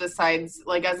friends decides,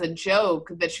 like as a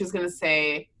joke, that she's going to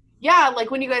say, yeah,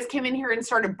 like when you guys came in here and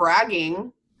started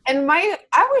bragging. And I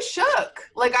was shook.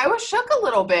 Like I was shook a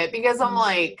little bit because I'm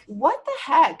like, what the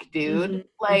heck, dude? Mm-hmm.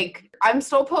 Like I'm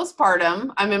still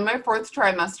postpartum. I'm in my 4th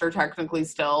trimester technically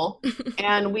still.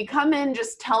 And we come in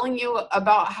just telling you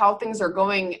about how things are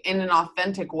going in an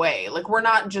authentic way. Like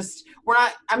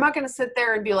I'm not going to sit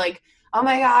there and be like, oh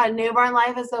my God, newborn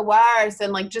life is the worst.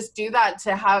 And like, just do that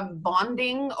to have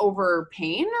bonding over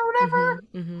pain or whatever.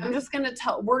 Mm-hmm. I'm just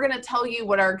we're going to tell you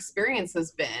what our experience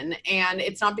has been. And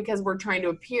it's not because we're trying to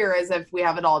appear as if we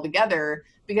have it all together,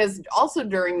 because also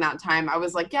during that time, I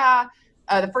was like, yeah,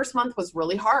 the first month was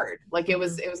really hard. Like it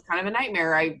was kind of a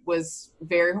nightmare. I was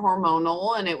very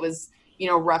hormonal and it was,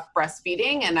 rough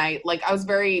breastfeeding. And I was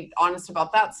very honest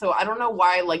about that. So I don't know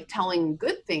why like telling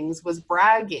good things was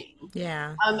bragging.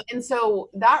 Yeah. And so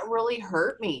that really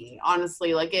hurt me,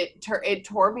 honestly. Like it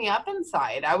tore me up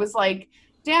inside. I was like,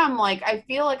 damn, like I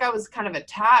feel like I was kind of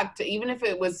attacked. Even if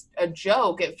it was a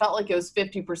joke, it felt like it was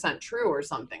 50% true or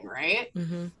something. Right.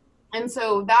 Mm-hmm. And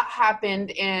so that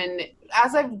happened. And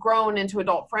as I've grown into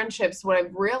adult friendships, what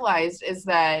I've realized is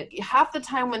that half the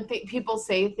time when people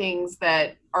say things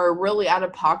that are really out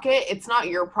of pocket, it's not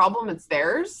your problem, it's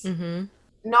theirs. Mm-hmm.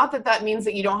 Not that means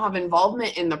that you don't have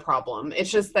involvement in the problem. It's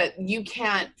just that you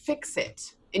can't fix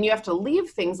it and you have to leave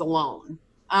things alone.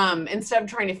 Instead of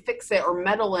trying to fix it or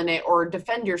meddle in it or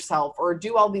defend yourself or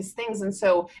do all these things. And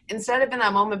so instead of in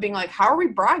that moment being like, how are we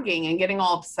bragging and getting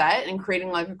all upset and creating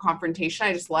like a confrontation,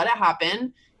 I just let it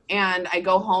happen. And I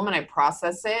go home and I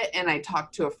process it and I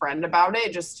talk to a friend about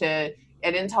it I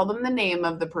didn't tell them the name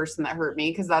of the person that hurt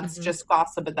me because that's mm-hmm. just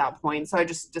gossip at that point. So I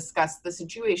just discussed the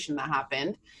situation that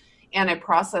happened and I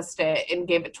processed it and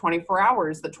gave it 24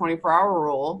 hours, the 24-hour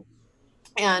rule.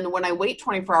 And when I wait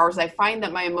 24 hours, I find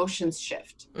that my emotions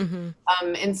shift. Mm-hmm.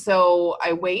 And so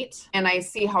I wait and I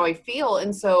see how I feel.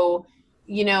 And so,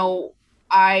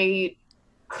 I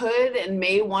could and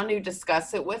may want to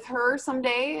discuss it with her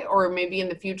someday, or maybe in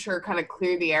the future, kind of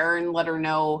clear the air and let her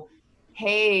know,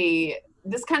 hey,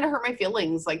 this kind of hurt my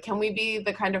feelings. Like, can we be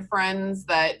the kind of friends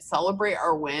that celebrate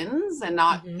our wins and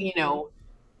not, mm-hmm.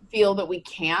 feel that we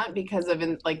can't because of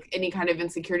like any kind of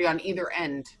insecurity on either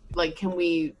end. Like, can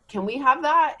we have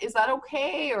that? Is that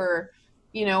okay? Or,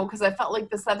 you know, because I felt like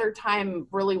this other time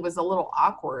really was a little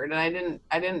awkward and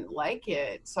I didn't like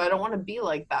it. So I don't want to be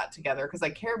like that together because I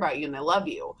care about you and I love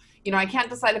you. You know, I can't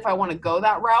decide if I want to go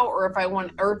that route or if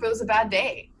it was a bad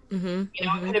day. Mm-hmm, You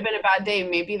know, it could have been a bad day.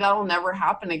 Maybe that'll never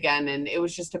happen again. And it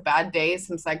was just a bad day,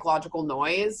 some psychological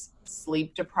noise,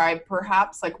 sleep deprived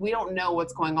perhaps. Like, we don't know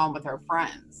what's going on with our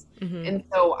friends. mm-hmm. And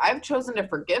so I've chosen to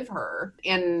forgive her,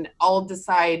 and I'll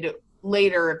decide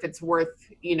later if it's worth,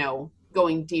 you know,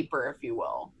 going deeper, if you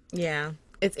will. Yeah.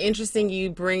 It's interesting you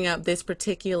bring up this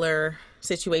particular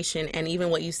situation and even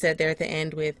what you said there at the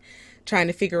end with trying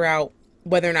to figure out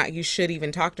whether or not you should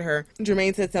even talk to her.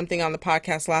 Jermaine said something on the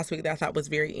podcast last week that I thought was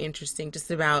very interesting,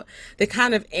 just about the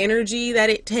kind of energy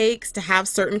that it takes to have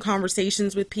certain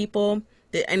conversations with people,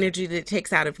 the energy that it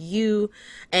takes out of you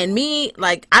and me.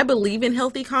 Like, I believe in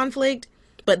healthy conflict,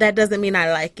 but that doesn't mean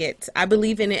I like it. I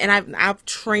believe in it, and I've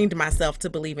trained myself to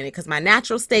believe in it, because my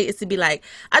natural state is to be like,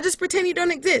 I just pretend you don't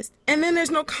exist, and then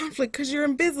there's no conflict because you're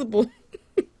invisible.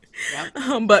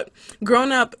 Yep. But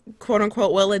grown up, quote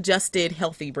unquote, well-adjusted,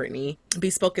 healthy Brittany,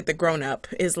 bespoke at the grown up,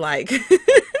 is like,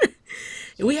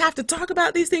 we have to talk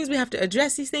about these things. We have to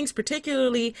address these things,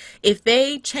 particularly if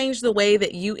they change the way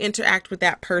that you interact with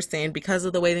that person because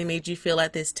of the way they made you feel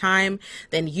at this time.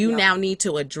 Then you now need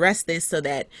to address this so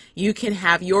that you can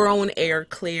have your own air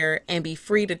clear and be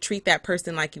free to treat that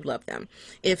person like you love them.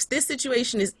 If this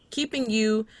situation is keeping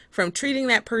you from treating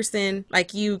that person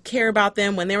like you care about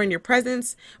them when they're in your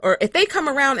presence, or if they come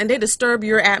around and they disturb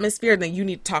your atmosphere, then you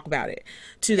need to talk about it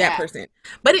to that person.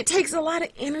 But it takes a lot of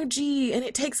energy, and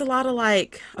it takes a lot of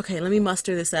like, okay, let me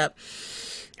muster this up.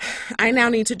 I now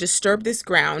need to disturb this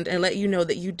ground and let you know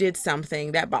that you did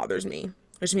something that bothers me,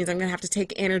 which means I'm going to have to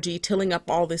take energy tilling up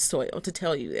all this soil to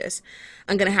tell you this.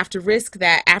 I'm going to have to risk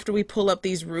that after we pull up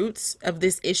these roots of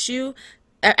this issue,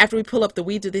 after we pull up the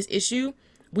weeds of this issue,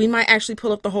 we might actually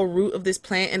pull up the whole root of this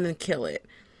plant and then kill it.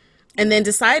 And then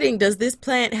deciding, does this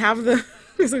plant have the...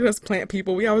 It's like us plant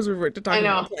people. We always revert to talking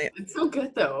about plants. It's so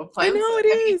good, though. Plants, I know it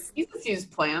is. You just use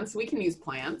plants. We can use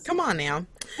plants. Come on now.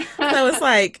 So it's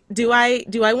like, do I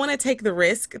want to take the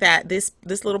risk that this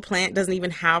little plant doesn't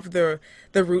even have the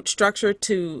root structure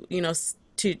to, you know,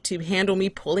 to handle me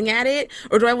pulling at it?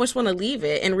 Or do I just want to leave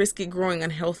it and risk it growing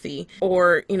unhealthy,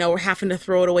 or, you know, having to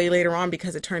throw it away later on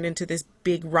because it turned into this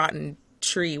big rotten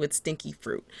tree with stinky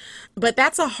fruit? But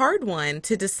that's a hard one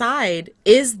to decide.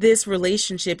 Is this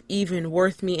relationship even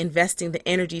worth me investing the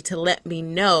energy to let me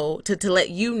know, to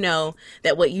let you know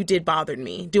that what you did bothered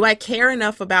me? Do I care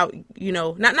enough about, you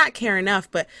know, not care enough,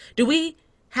 but do we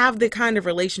have the kind of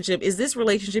relationship? Is this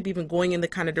relationship even going in the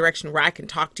kind of direction where I can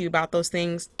talk to you about those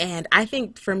things? And I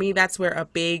think for me, that's where a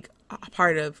big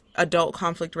part of adult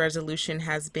conflict resolution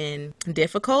has been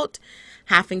difficult,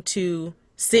 having to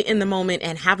sit in the moment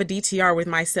and have a DTR with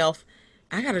myself.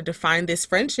 I got to define this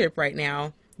friendship right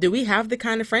now. Do we have the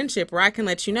kind of friendship where I can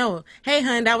let you know, hey,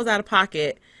 hun, that was out of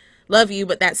pocket. Love you,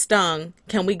 but that stung.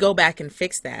 Can we go back and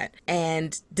fix that?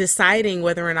 And deciding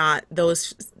whether or not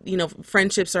those, you know,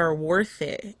 friendships are worth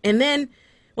it. And then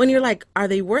when you're like, are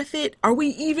they worth it? Are we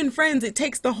even friends? It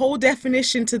takes the whole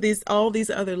definition to all these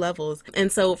other levels.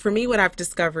 And so for me, what I've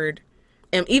discovered,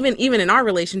 and even in our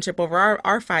relationship over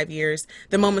our 5 years,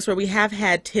 the moments where we have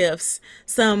had tiffs,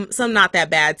 some not that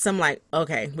bad, some like,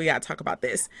 okay, we got to talk about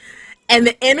this. And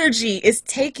the energy is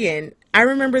taken. I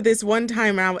remember this one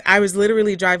time I was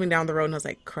literally driving down the road and I was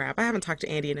like, crap, I haven't talked to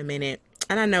Andy in a minute.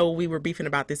 And I know we were beefing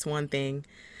about this one thing,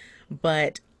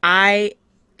 but I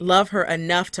love her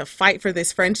enough to fight for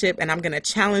this friendship. And I'm going to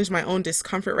challenge my own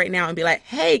discomfort right now and be like,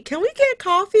 hey, can we get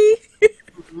coffee?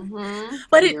 Mm-hmm.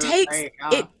 But it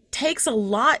takes a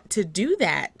lot to do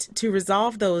that, to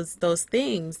resolve those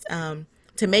things,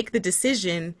 to make the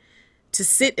decision to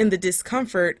sit in the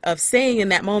discomfort of saying in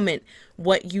that moment,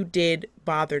 what you did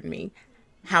bothered me.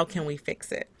 How can we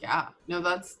fix it? Yeah, no,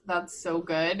 that's so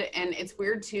good. And it's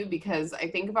weird too, because I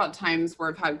think about times where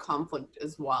I've had conflict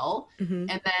as well. Mm-hmm.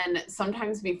 And then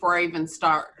sometimes before I even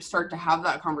start to have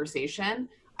that conversation,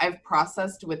 I've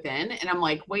processed within and I'm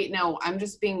like, wait, no, I'm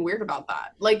just being weird about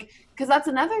that. Like, cause that's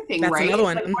another thing, that's right? Another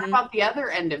one. Like, mm-hmm. What about the other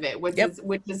end of it, which Yep.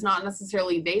 is not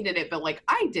necessarily they did it, but like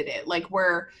I did it. Like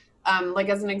where, like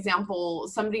as an example,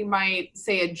 somebody might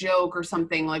say a joke or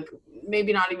something, like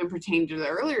maybe not even pertain to the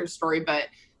earlier story, but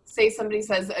say somebody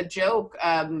says a joke,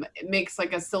 makes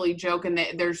like a silly joke and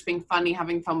they're just being funny,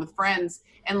 having fun with friends.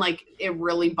 And like, it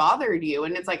really bothered you.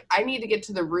 And it's like, I need to get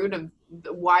to the root of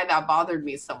why that bothered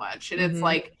me so much. And Mm-hmm. it's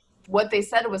like, what they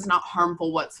said was not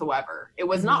harmful whatsoever. It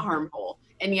was mm-hmm. not harmful.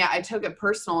 and yet I took it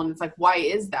personal, and it's like, why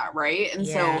is that, right? And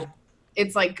so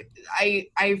it's like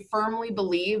I firmly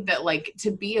believe that, like,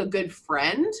 to be a good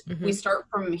friend, we start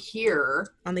from here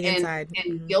on the inside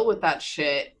and deal with that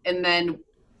shit, and then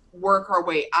work our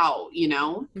way out, you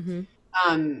know?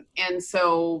 And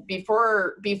so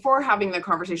before having the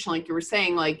conversation, like you were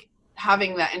saying, like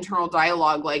having that internal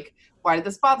dialogue, like, why did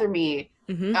this bother me?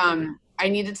 I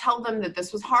need to tell them that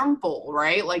this was harmful,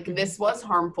 right? Like this was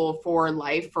harmful for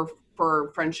life, for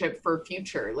friendship, for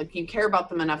future. Like you care about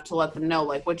them enough to let them know,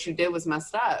 like, what you did was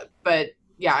messed up. But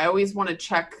yeah, I always want to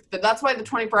check that. That's why the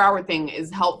 24-hour thing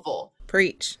is helpful.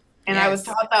 Preach. And I was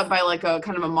taught that by like a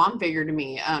kind of a mom figure to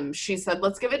me. She said,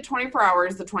 let's give it 24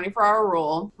 hours, the 24-hour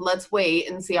rule. Let's wait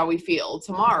and see how we feel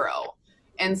tomorrow.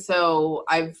 And so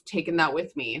I've taken that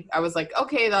with me. I was like,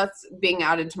 okay, that's being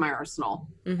added to my arsenal.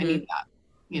 I need that,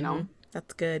 you know?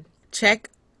 That's good. Check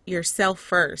yourself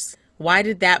first. Why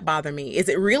did that bother me? Is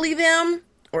it really them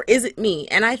or is it me?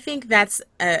 And I think that's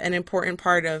an important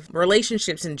part of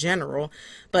relationships in general.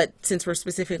 But since we're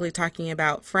specifically talking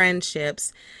about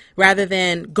friendships, rather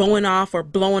than going off or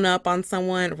blowing up on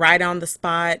someone right on the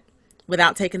spot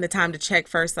without taking the time to check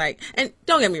first, like, and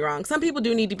don't get me wrong, some people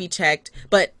do need to be checked,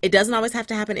 but it doesn't always have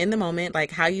to happen in the moment.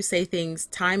 Like how you say things,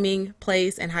 timing,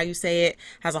 place, and how you say it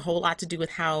has a whole lot to do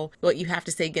with how what you have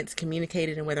to say gets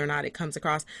communicated and whether or not it comes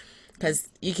across. Because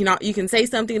you can say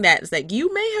something that's like,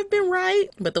 you may have been right,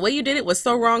 but the way you did it was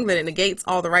so wrong that it negates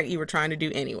all the right you were trying to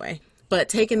do anyway. But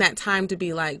taking that time to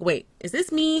be like, wait, is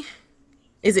this me?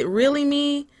 Is it really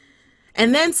me?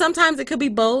 And then sometimes it could be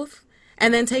both.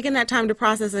 And then taking that time to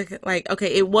process, like, okay,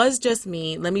 it was just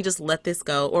me. Let me just let this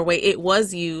go. Or wait, it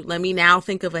was you. Let me now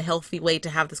think of a healthy way to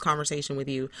have this conversation with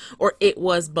you. Or it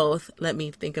was both. Let me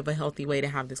think of a healthy way to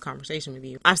have this conversation with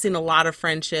you. I've seen a lot of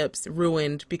friendships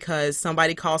ruined because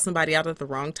somebody called somebody out at the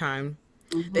wrong time.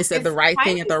 They said the right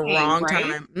thing at the wrong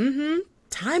time.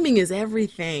 Timing is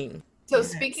everything. So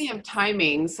speaking of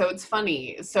timing, so it's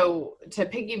funny. So to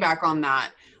piggyback on that,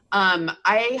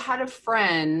 I had a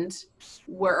friend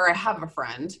where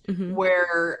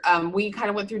we kind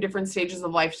of went through different stages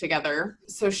of life together.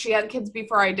 So she had kids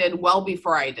before I did, well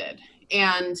before I did.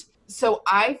 And so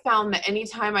I found that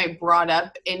anytime I brought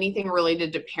up anything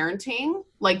related to parenting,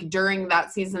 like during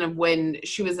that season of when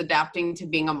she was adapting to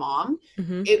being a mom,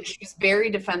 she was very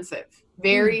defensive,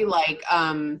 very like,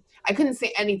 I couldn't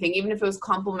say anything, even if it was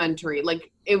complimentary.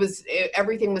 Like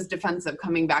everything was defensive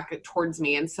coming back towards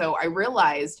me. And so I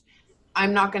realized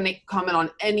I'm not going to comment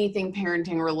on anything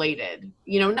parenting related,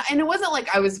 you know, and it wasn't like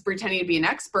I was pretending to be an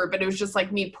expert, but it was just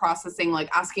like me processing, like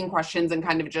asking questions and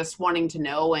kind of just wanting to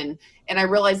know. And I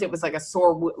realized it was like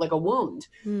like a wound.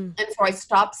 And so I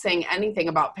stopped saying anything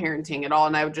about parenting at all.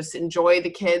 And I would just enjoy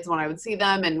the kids when I would see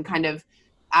them and kind of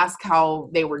ask how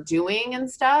they were doing and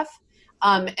stuff.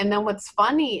 And then what's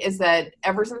funny is that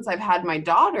ever since I've had my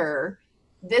daughter,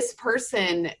 this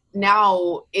person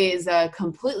now is a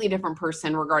completely different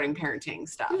person regarding parenting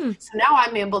stuff. So now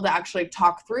I'm able to actually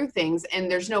talk through things and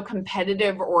there's no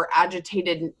competitive or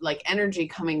agitated like energy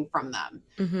coming from them.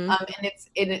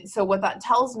 So what that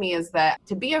tells me is that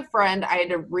to be a friend, I had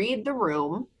to read the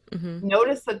room,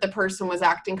 notice that the person was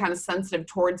acting kind of sensitive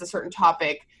towards a certain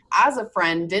topic. As a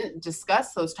friend, didn't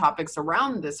discuss those topics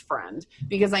around this friend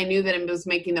because I knew that it was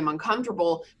making them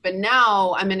uncomfortable. But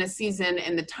now I'm in a season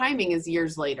and the timing is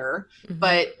years later,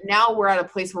 but now we're at a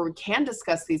place where we can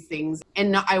discuss these things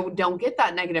and I don't get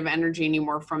that negative energy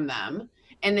anymore from them.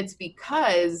 And it's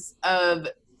because of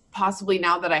possibly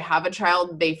now that I have a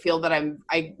child, they feel that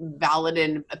I valid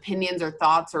in opinions or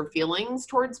thoughts or feelings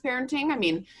towards parenting. I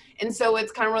mean, and so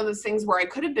it's kind of one of those things where I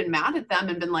could have been mad at them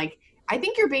and been like, I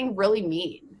think you're being really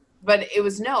mean. But it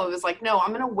was like, no, I'm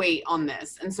going to wait on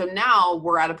this. And so now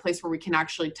we're at a place where we can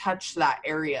actually touch that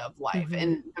area of life.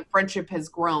 And the friendship has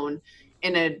grown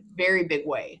in a very big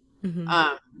way.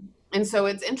 And so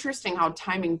it's interesting how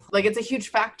timing, like it's a huge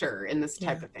factor in this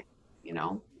type of thing, you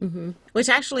know? Which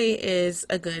actually is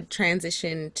a good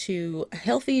transition to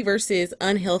healthy versus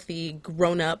unhealthy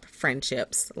grown-up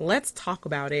friendships. Let's talk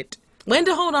about it. When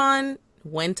to hold on,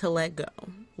 when to let go.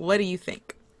 What do you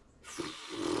think?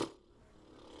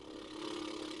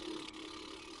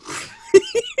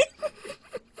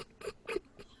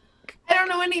 I don't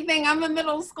know anything. I'm a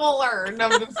middle schooler. No,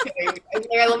 I'm just kidding.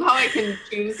 I love how I can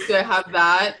choose to have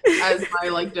that as my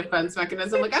like defense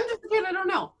mechanism. Like, I'm just a kid. I don't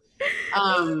know.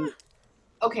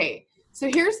 Okay.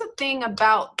 So here's the thing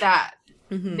about that.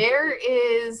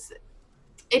 It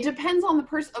depends on the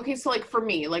person. Okay. So like for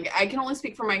me, like I can only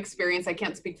speak from my experience. I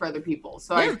can't speak for other people.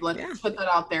 So let's put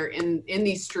that out there in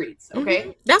these streets.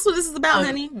 Okay. That's what this is about,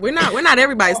 honey. We're not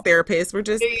everybody's therapist. We're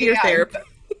just peer therapy.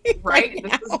 right?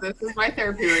 This is my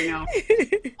therapy right now.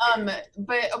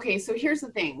 But okay, so here's the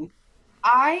thing.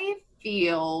 I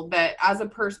feel that as a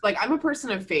person, like I'm a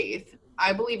person of faith.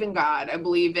 I believe in God. I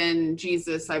believe in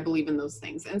Jesus. I believe in those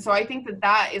things. And so I think that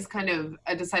that is kind of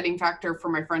a deciding factor for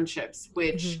my friendships,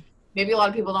 which maybe a lot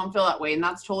of people don't feel that way. And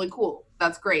that's totally cool.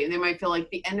 That's great. And they might feel like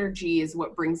the energy is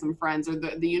what brings them friends, or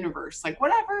the universe, like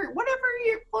whatever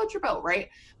you float your boat, right?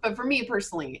 But for me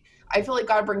personally, I feel like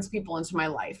God brings people into my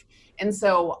life. And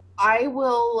so I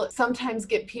will sometimes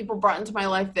get people brought into my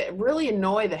life that really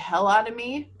annoy the hell out of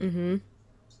me.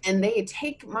 And they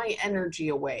take my energy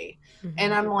away.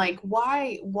 And I'm like,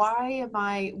 why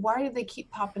do they keep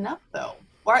popping up though?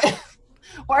 Why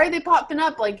are they popping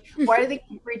up? Like, why do they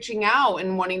keep reaching out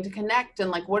and wanting to connect? And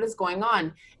like, what is going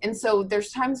on? And so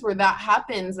there's times where that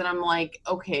happens and I'm like,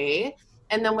 okay.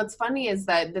 And then what's funny is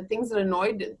that the things that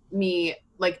annoyed me,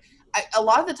 like a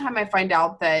lot of the time I find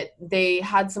out that they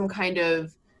had some kind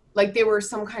of, like they were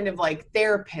some kind of like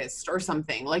therapist or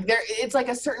something. Like it's like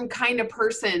a certain kind of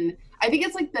person. I think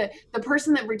it's like the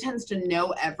person that pretends to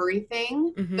know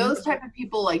everything. Those type of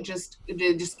people like just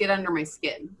get under my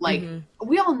skin. Like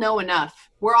we all know enough.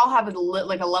 We're all have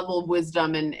like a level of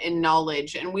wisdom and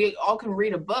knowledge, and we all can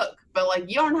read a book. But like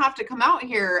you don't have to come out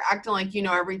here acting like you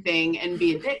know everything and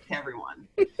be a dick to everyone.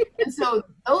 And so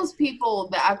those people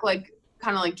that act like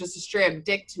kind of like just a straight up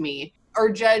dick to me, or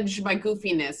judge my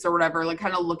goofiness or whatever, like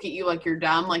kind of look at you like you're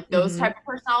dumb, like those type of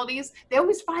personalities, they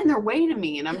always find their way to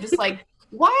me. And I'm just like,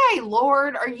 why,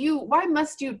 Lord, why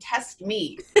must you test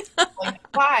me? Like,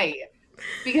 why?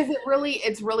 Because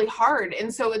it's really hard.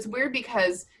 And so it's weird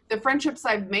because the friendships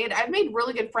I've made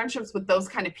really good friendships with those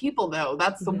kind of people though.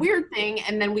 That's the weird thing.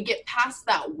 And then we get past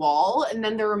that wall and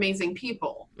then they're amazing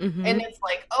people. And it's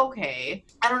like, okay,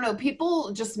 I don't know,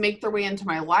 people just make their way into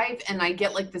my life and I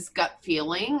get like this gut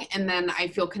feeling and then I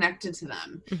feel connected to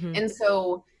them. And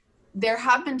so there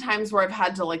have been times where I've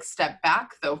had to like step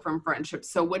back though from friendships.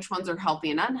 So which ones are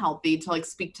healthy and unhealthy, to like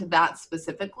speak to that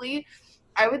specifically.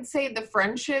 I would say the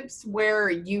friendships where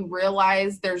you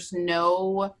realize there's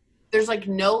like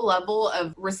no level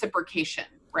of reciprocation,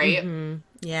 right?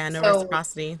 Yeah, no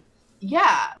reciprocity.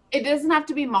 Yeah, it doesn't have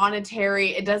to be monetary.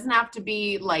 It doesn't have to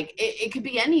be like, it could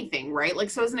be anything, right? Like,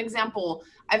 so as an example,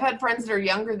 I've had friends that are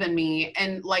younger than me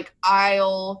and like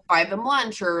I'll buy them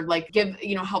lunch or like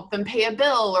help them pay a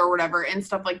bill or whatever and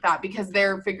stuff like that because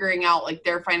they're figuring out like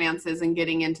their finances and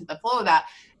getting into the flow of that.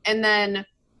 And then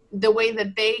the way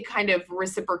that they kind of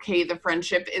reciprocate the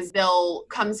friendship is they'll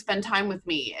come spend time with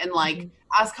me and like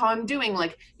ask how I'm doing.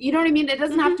 Like, you know what I mean? It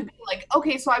doesn't have to be like,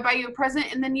 okay, so I buy you a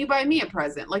present and then you buy me a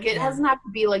present. Like it doesn't have to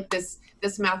be like this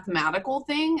mathematical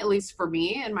thing, at least for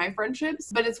me and my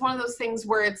friendships. But it's one of those things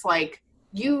where it's like,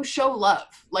 you show love,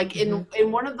 like in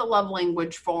one of the love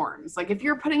language forms. Like if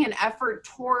you're putting an effort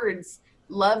towards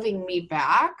loving me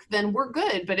back, then we're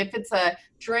good. But if it's a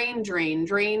drain,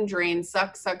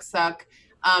 suck,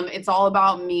 it's all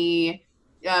about me.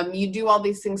 You do all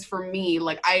these things for me.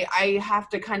 Like I have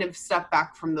to kind of step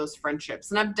back from those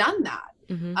friendships. And I've done that.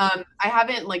 I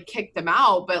haven't like kicked them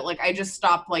out, but like I just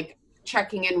stopped like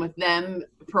checking in with them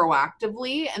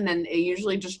proactively. And then it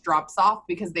usually just drops off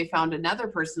because they found another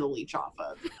person to leech off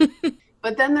of.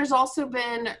 But then there's also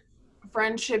been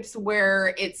friendships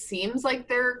where it seems like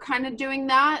they're kind of doing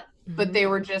that, but they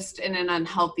were just in an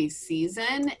unhealthy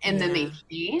season and then they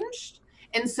changed.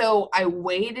 And so I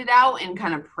wait it out and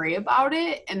kind of pray about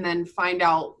it and then find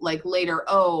out like later,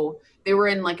 oh, they were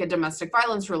in like a domestic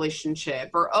violence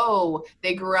relationship, or, oh,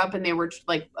 they grew up and they were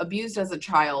like abused as a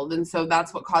child. And so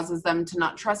that's what causes them to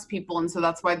not trust people. And so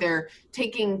that's why they're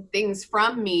taking things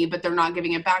from me, but they're not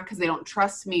giving it back because they don't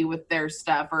trust me with their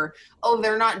stuff, or, oh,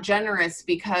 they're not generous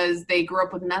because they grew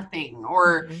up with nothing,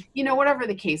 or, whatever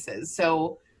the case is.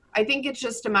 So I think it's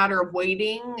just a matter of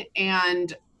waiting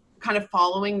and kind of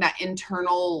following that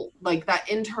internal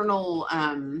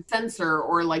sensor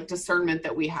or like discernment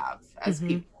that we have as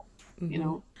people,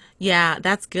 Yeah,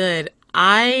 that's good.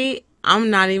 I'm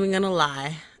not even gonna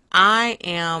lie. I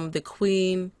am the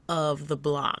queen of the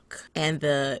block and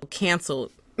the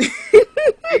canceled.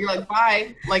 You're like,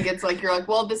 bye. Like, it's like, you're like,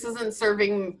 well, this isn't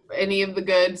serving any of the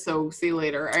good, so see you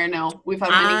later. I know. We've had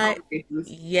many conversations.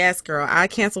 Yes, girl. I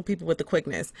cancel people with the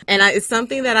quickness. And it's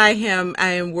something that I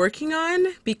am working on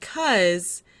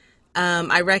because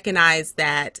I recognize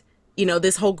that,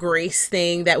 this whole grace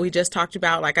thing that we just talked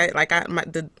about, like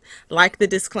the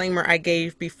disclaimer I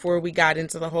gave before we got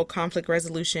into the whole conflict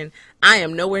resolution, I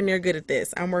am nowhere near good at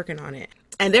this. I'm working on it.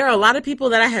 And there are a lot of people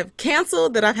that I have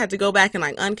canceled that I've had to go back and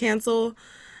like uncancel.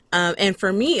 And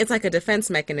for me, it's like a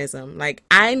defense mechanism. Like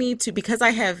I need to, because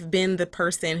I have been the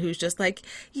person who's just like,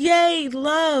 yay,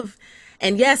 love.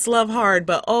 And yes, love hard,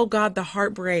 but oh God, the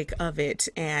heartbreak of it,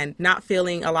 and not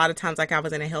feeling a lot of times like I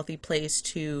was in a healthy place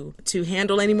to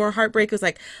handle any more heartbreak. It was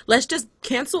like, let's just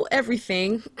cancel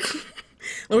everything.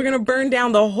 We're going to burn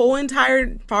down the whole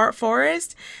entire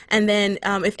forest. And then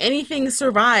if anything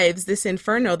survives this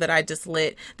inferno that I just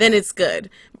lit, then it's good.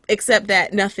 Except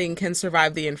that nothing can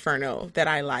survive the inferno that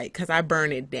I like, because I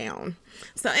burn it down.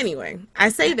 So anyway, I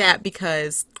say that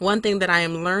because one thing that I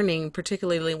am learning,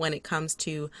 particularly when it comes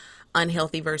to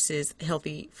unhealthy versus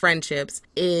healthy friendships,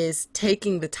 is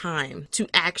taking the time to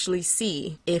actually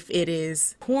see if it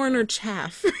is corn or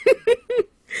chaff.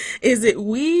 Is it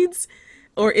weeds?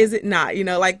 Or is it not? You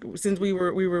know, like since we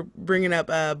were bringing up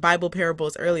Bible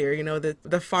parables earlier, you know,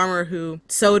 the farmer who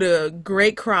sowed a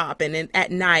great crop, and then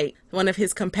at night one of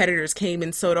his competitors came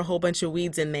and sowed a whole bunch of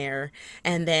weeds in there.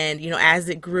 And then, you know, as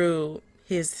it grew,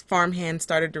 his farmhand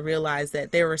started to realize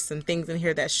that there were some things in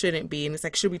here that shouldn't be. And it's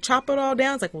like, should we chop it all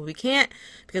down? It's like, well, we can't,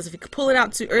 because if we pull it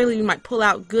out too early, we might pull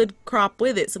out good crop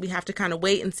with it. So we have to kind of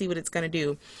wait and see what it's going to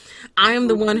do. I am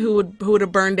the one who would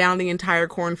have burned down the entire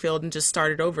cornfield and just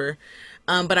started over.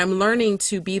 But I'm learning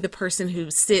to be the person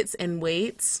who sits and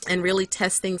waits and really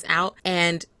tests things out.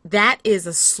 And that is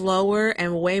a slower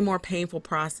and way more painful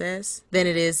process than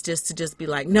it is just to be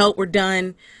like, no, we're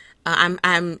done.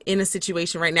 I'm in a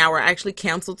situation right now where I actually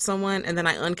canceled someone, and then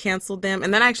I uncanceled them,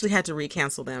 and then I actually had to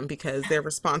recancel them because their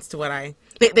response to what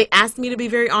they asked me to be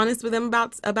very honest with them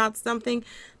about something.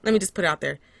 Let me just put it out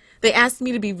there. They asked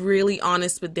me to be really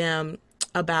honest with them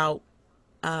about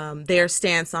their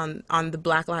stance on the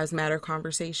Black Lives Matter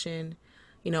conversation.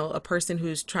 You know, a person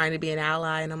who's trying to be an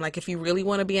ally. And I'm like, if you really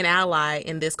want to be an ally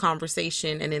in this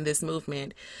conversation and in this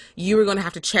movement, you are going to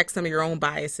have to check some of your own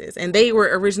biases. And they were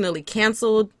originally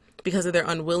canceled because of their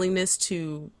unwillingness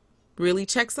to really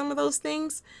check some of those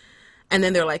things. And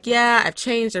then they're like, yeah, I've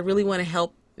changed. I really want to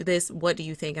help this. What do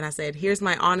you think? And I said, here's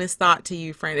my honest thought to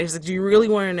you, friend. It's like, do you really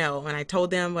want to know? And I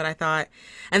told them what I thought.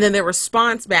 And then their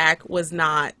response back was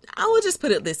not, I will just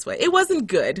put it this way, it wasn't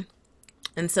good.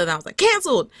 And so then I was like,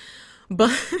 canceled.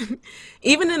 But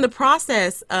even in the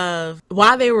process of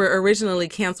why they were originally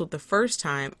canceled the first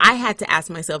time, I had to ask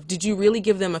myself, did you really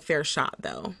give them a fair shot,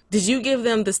 though? Did you give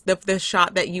them the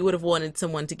shot that you would have wanted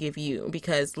someone to give you?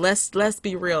 Because let's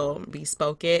be real,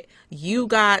 bespoke it. You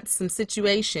got some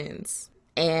situations,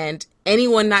 and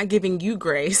anyone not giving you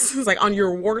grace, it's like on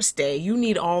your worst day, you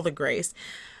need all the grace.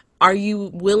 Are you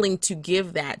willing to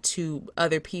give that to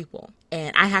other people?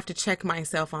 And I have to check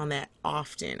myself on that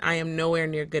often. I am nowhere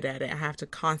near good at it. I have to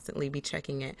constantly be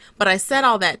checking it. But I said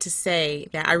all that to say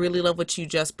that I really love what you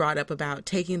just brought up about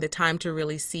taking the time to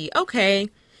really see, okay,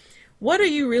 what are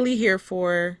you really here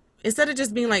for? Instead of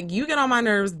just being like, you get on my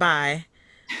nerves, bye.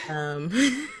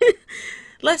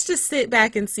 Let's just sit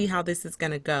back and see how this is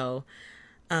going to go.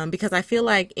 Because I feel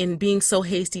like in being so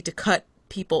hasty to cut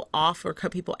people off or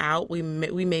cut people out, we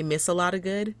may miss a lot of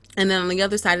good. And then on the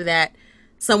other side of that,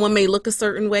 someone may look a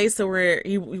certain way, so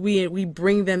we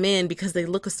bring them in because they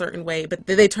look a certain way, but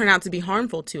they turn out to be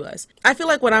harmful to us. I feel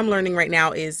like what I'm learning right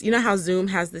now is, you know how Zoom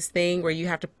has this thing where you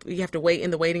have to wait in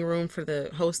the waiting room for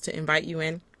the host to invite you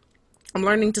in? I'm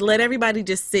learning to let everybody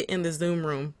just sit in the Zoom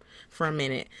room for a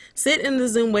minute. Sit in the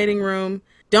Zoom waiting room.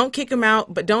 Don't kick them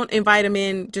out, but don't invite them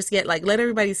in just yet. Like, let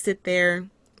everybody sit there,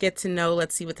 get to know,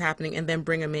 let's see what's happening, and then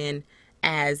bring them in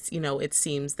as, you know, it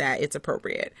seems that it's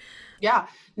appropriate. Yeah,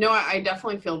 no, I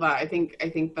definitely feel that. I think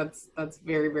that's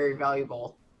very, very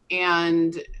valuable.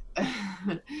 And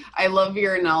I love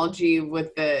your analogy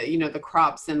with the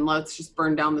crops and let's just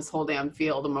burn down this whole damn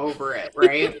field. I'm over it,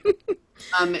 right?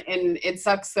 And it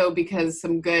sucks though because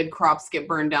some good crops get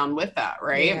burned down with that,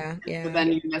 right? Yeah. So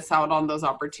then you miss out on those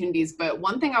opportunities. But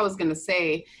one thing I was going to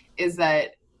say is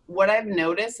that what I've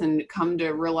noticed and come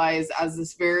to realize as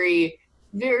this very,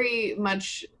 very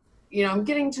much, you know, I'm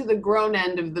getting to the grown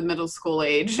end of the middle school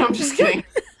age. I'm just kidding.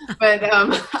 But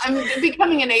I'm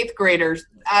becoming an 8th grader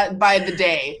by the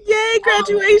day. Yay,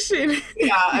 graduation.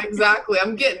 Yeah, exactly.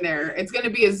 I'm getting there. It's going to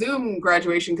be a Zoom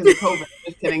graduation because of COVID.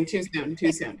 Just kidding.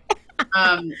 Too soon.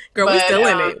 Girl, we're still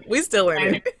in it. We're still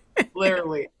in it.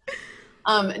 Literally.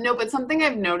 No, but something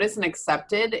I've noticed and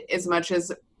accepted, as much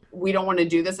as we don't want to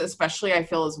do this, especially I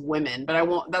feel as women, but I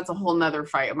won't, that's a whole nother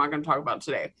fight I'm not going to talk about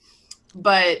today.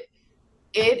 But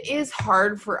it is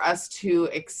hard for us to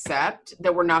accept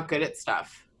that we're not good at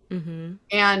stuff. Mm-hmm.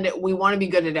 And we want to be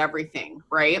good at everything,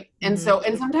 right? And so,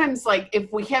 and sometimes, like,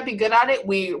 if we can't be good at it,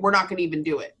 we're not going to even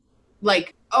do it.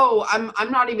 Like, oh,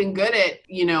 I'm not even good at,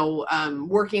 you know,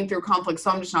 working through conflict,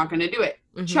 so I'm just not going to do it.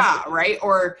 Cha, right?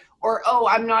 Or oh,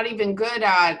 I'm not even good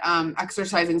at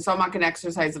exercising, so I'm not going to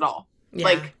exercise at all. Yeah.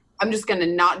 Like, I'm just going to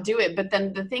not do it. But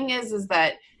then the thing is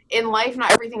that in life,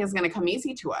 not everything is going to come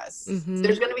easy to us. Mm-hmm. So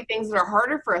there's going to be things that are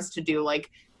harder for us to do. Like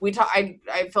I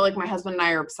feel like my husband and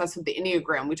I are obsessed with the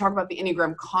Enneagram. We talk about the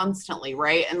Enneagram constantly,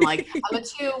 right? And like, I'm a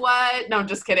 2, what? No, I'm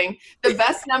just kidding. The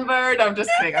best number. No, I'm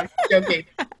just kidding. I'm joking.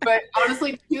 But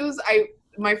honestly, 2s,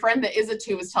 my friend that is a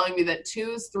 2 was telling me that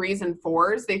 2s, 3s, and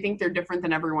 4s, they think they're different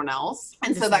than everyone else.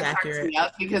 And so that cracks me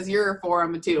up because you're a 4,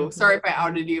 I'm a 2. Mm-hmm. Sorry if I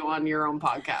outed you on your own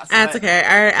podcast. That's okay.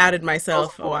 I outed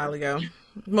myself a while ago.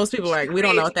 Most people are like, we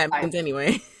don't know what that means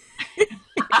anyway.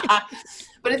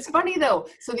 But it's funny though.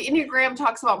 So the Enneagram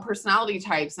talks about personality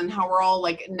types and how we're all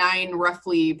like 9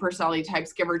 roughly personality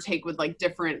types, give or take, with like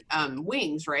different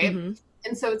wings, right? Mm-hmm.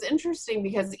 And so it's interesting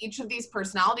because each of these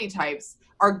personality types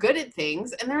are good at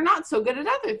things and they're not so good at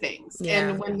other things. Yeah.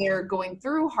 And when they're going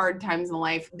through hard times in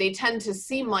life, they tend to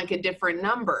seem like a different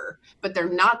number, but they're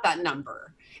not that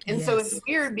number. And so it's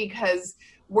weird because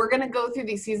we're going to go through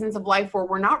these seasons of life where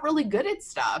we're not really good at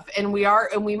stuff, and we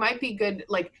might be good.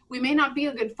 Like, we may not be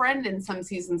a good friend in some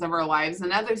seasons of our lives,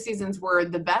 and other seasons we're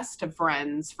the best of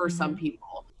friends for some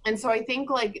people. And so I think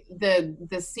like the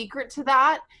secret to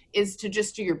that is to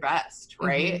just do your best,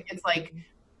 right? Mm-hmm. It's like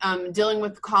dealing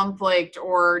with conflict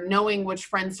or knowing which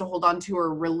friends to hold on to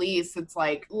or release. It's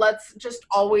like, let's just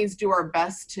always do our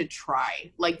best to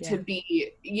try, like to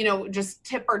be, just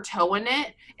tip our toe in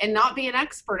it and not be an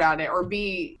expert at it or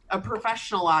be a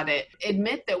professional at it.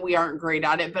 Admit that we aren't great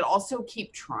at it, but also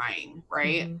keep trying,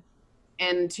 right? Mm-hmm.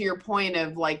 And to your point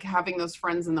of like having those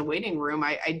friends in the waiting room,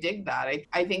 I dig that.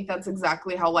 I think that's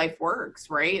exactly how life works,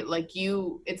 right? Like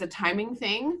it's a timing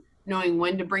thing, knowing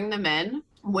when to bring them in,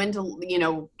 when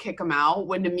to, kick them out,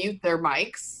 when to mute their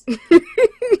mics,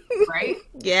 right?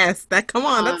 Yes, come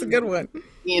on, that's a good one.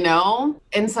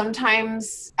 And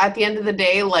sometimes at the end of the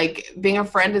day, like being a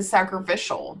friend is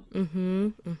sacrificial. Mm-hmm,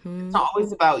 mm-hmm. It's not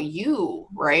always about you,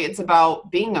 right? It's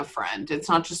about being a friend. It's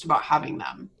not just about having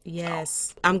them.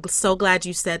 Yes. So. I'm so glad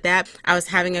you said that. I was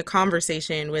having a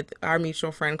conversation with our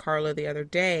mutual friend, Carla, the other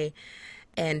day,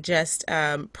 and just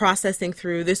processing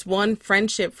through this one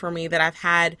friendship for me that I've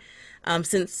had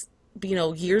since,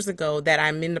 years ago that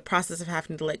I'm in the process of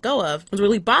having to let go of. It was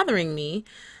really bothering me.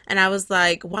 And I was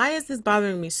like, why is this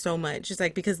bothering me so much? It's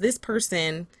like, because this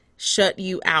person shut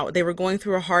you out. They were going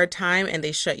through a hard time and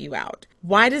they shut you out.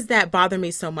 Why does that bother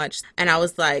me so much? And I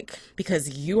was like,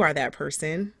 because you are that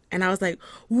person. And I was like,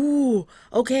 ooh,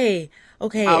 okay. Oh,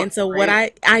 and so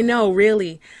great. I know,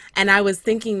 really. And I was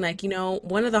thinking like,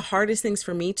 one of the hardest things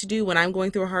for me to do when I'm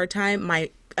going through a hard time, my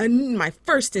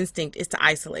first instinct is to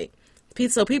isolate.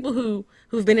 So people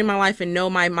who've been in my life and know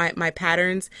my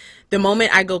patterns, the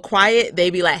moment I go quiet,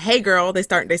 they be like, hey girl, they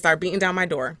start beating down my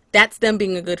door. That's them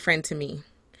being a good friend to me.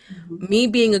 Mm-hmm. Me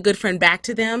being a good friend back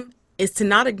to them is to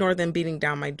not ignore them beating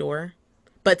down my door,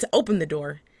 but to open the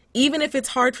door. Even if it's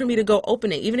hard for me to go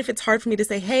open it, even if it's hard for me to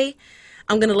say, hey,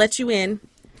 I'm going to let you in.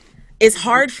 It's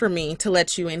hard for me to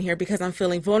let you in here because I'm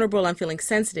feeling vulnerable, I'm feeling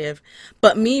sensitive,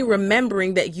 but me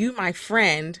remembering that you, my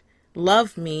friend,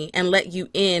 love me and let you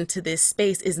into this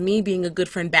space is me being a good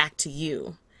friend back to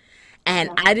you. And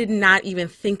I did not even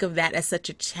think of that as such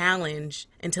a challenge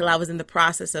until I was in the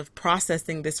process of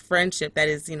processing this friendship that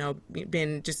has,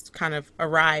 been just kind of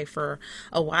awry for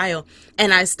a while.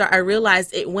 And I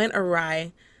realized it went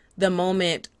awry the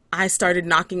moment I started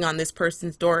knocking on this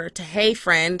person's door to, hey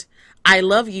friend, I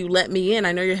love you, let me in.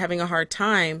 I know you're having a hard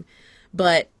time,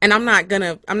 and I'm not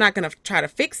gonna try to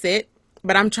fix it.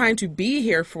 But I'm trying to be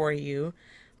here for you.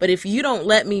 But if you don't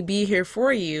let me be here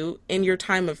for you in your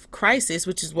time of crisis,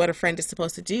 which is what a friend is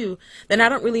supposed to do, then I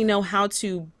don't really know how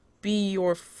to be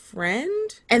your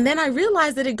friend. And then I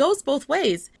realized that it goes both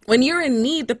ways. When you're in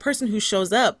need, the person who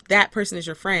shows up, that person is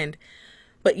your friend.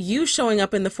 But you showing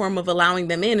up in the form of allowing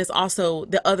them in is also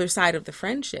the other side of the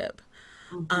friendship.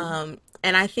 Mm-hmm.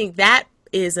 And I think that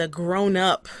is a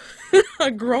grown-up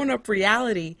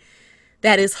reality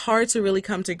that is hard to really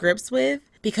come to grips with,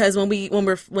 because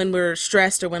when we're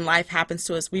stressed or when life happens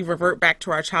to us, we revert back to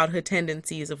our childhood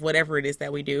tendencies of whatever it is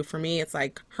that we do. For me, it's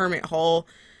like hermit hole,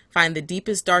 find the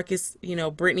deepest, darkest,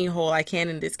 Brittany hole I can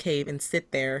in this cave and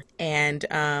sit there. And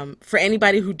for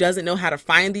anybody who doesn't know how to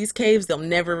find these caves, they'll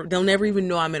never even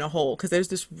know I'm in a hole, because there's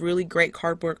this really great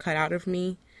cardboard cutout of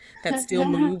me that still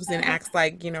moves and acts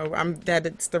like, that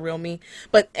it's the real me.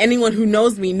 But anyone who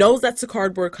knows me knows that's a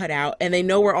cardboard cutout, and they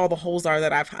know where all the holes are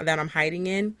that I'm hiding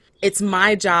in. It's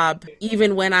my job,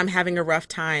 even when I'm having a rough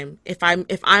time, if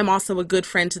I'm also a good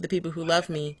friend to the people who love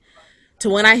me,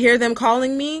 to when I hear them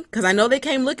calling me, because I know they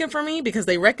came looking for me because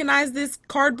they recognize this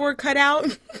cardboard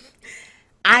cutout,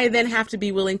 I then have to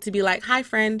be willing to be like, hi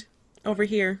friend, over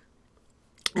here.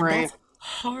 And right. That's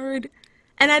hard.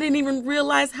 And I didn't even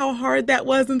realize how hard that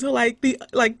was until like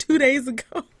 2 days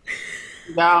ago.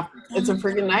 Yeah, it's a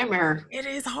freaking nightmare. It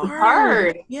is It's hard.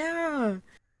 hard. Yeah.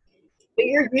 But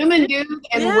you're human, dude,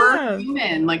 and we're Yeah.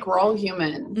 human. Like we're all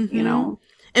human, you know.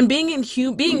 And being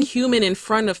human in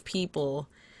front of people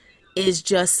is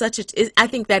just I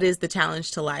think that is the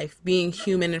challenge to life, being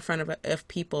human in front of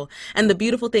people. And the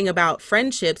beautiful thing about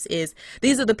friendships is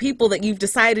these are the people that you've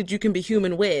decided you can be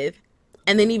human with.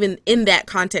 And then even in that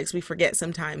context, we forget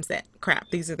sometimes that crap,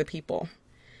 these are the people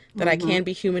that I can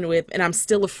be human with. And I'm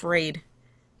still afraid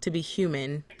to be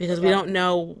human because we don't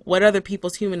know what other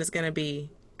people's human is going to be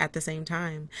at the same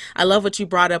time. I love what you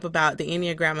brought up about the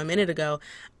Enneagram a minute ago.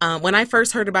 When I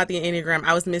first heard about the Enneagram,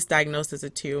 I was misdiagnosed as a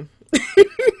 2.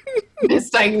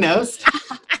 Misdiagnosed.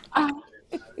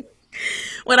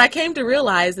 What I came to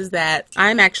realize is that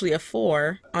I'm actually a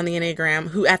 4 on the Enneagram,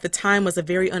 who at the time was a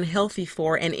very unhealthy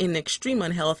 4, and in extreme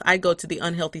unhealth, I go to the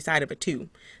unhealthy side of a 2.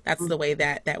 That's the way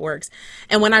that works.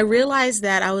 And when I realized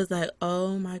that, I was like,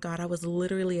 oh my God, I was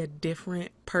literally a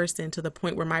different person, to the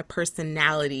point where my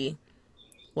personality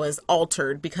was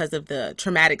altered because of the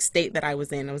traumatic state that I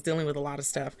was in. I was dealing with a lot of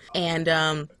stuff.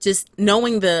 And just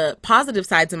knowing the positive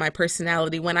sides of my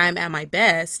personality when I'm at my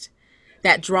best,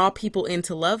 that draw people in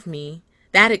to love me,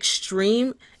 that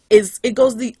extreme it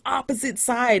goes the opposite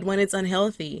side when it's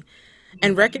unhealthy.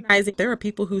 And recognizing there are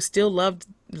people who still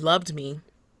loved me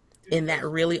in that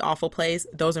really awful place,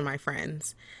 those are my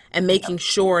friends. And making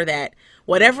sure that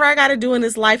whatever I got to do in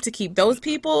this life to keep those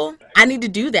people, I need to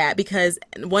do that. Because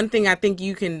one thing I think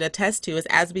you can attest to is,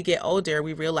 as we get older,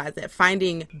 we realize that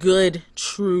finding good,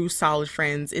 true, solid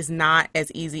friends is not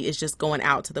as easy as just going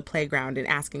out to the playground and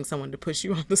asking someone to push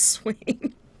you on the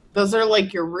swing. Those are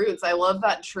like your roots. I love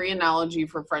that tree analogy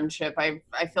for friendship. I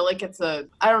feel like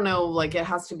I don't know, like it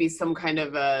has to be some kind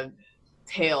of a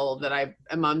tale that I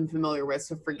am unfamiliar with,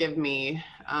 so forgive me,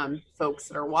 folks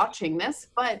that are watching this,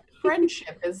 but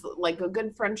friendship is like a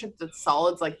good friendship that's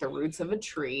solid. It's like the roots of a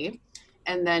tree.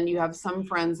 And then you have some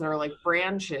friends that are like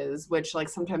branches, which like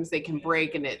sometimes they can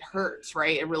break and it hurts,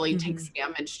 right? It really takes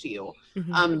damage to you.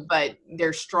 But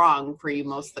they're strong for you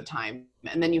most of the time.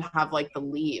 And then you have like the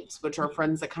leaves, which are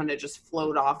friends that kind of just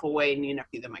float off away and you never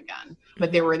see them again.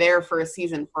 But they were there for a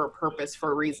season, for a purpose,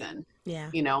 for a reason. Yeah.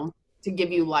 You know, to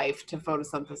give you life, to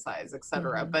photosynthesize,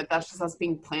 etc. But that's just us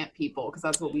being plant people, because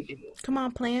that's what we do. Come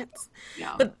on, plants.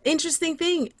 Yeah. But interesting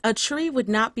thing, a tree would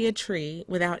not be a tree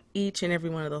without each and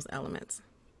every one of those elements.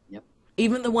 Yep.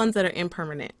 Even the ones that are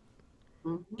impermanent.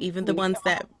 Even the ones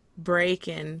that break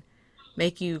and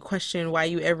make you question why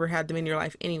you ever had them in your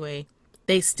life anyway,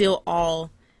 they still all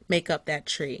make up that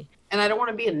tree. And I don't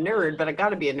want to be a nerd, but I got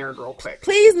to be a nerd real quick.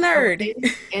 Please, nerd.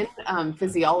 In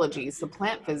physiology, so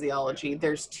plant physiology,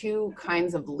 there's 2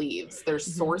 kinds of leaves. There's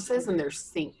sources and there's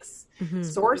sinks.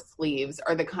 Source leaves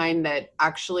are the kind that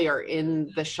actually are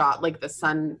in the shot, like the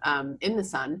sun, in the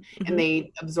sun, and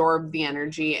they absorb the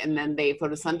energy, and then they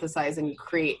photosynthesize and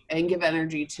create and give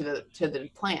energy to the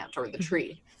plant or the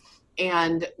tree.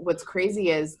 And what's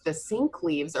crazy is the sink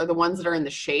leaves are the ones that are in the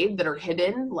shade, that are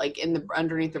hidden, like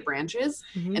underneath the branches.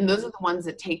 And those are the ones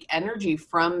that take energy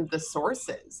from the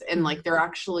sources. And like, they're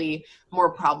actually more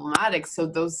problematic. So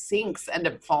those sinks end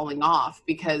up falling off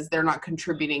because they're not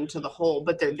contributing to the whole,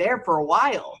 but they're there for a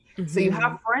while. So you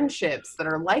have friendships that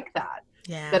are like that.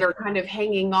 Yeah. That are kind of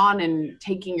hanging on and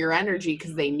taking your energy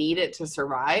because they need it to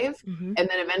survive. And then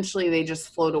eventually they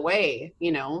just float away,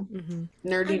 you know.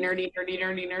 Nerdy, nerdy, nerdy,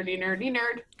 nerdy, nerdy, nerdy,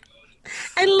 nerd.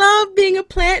 I love being a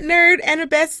plant nerd and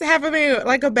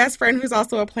having a best friend who's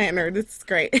also a plant nerd. This is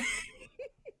great.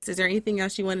 Is there anything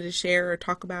else you wanted to share or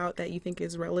talk about that you think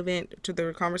is relevant to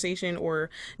the conversation, or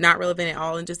not relevant at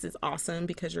all and just is awesome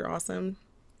because you're awesome?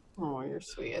 Oh, you're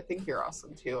sweet. I think you're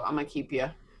awesome too. I'm gonna keep you.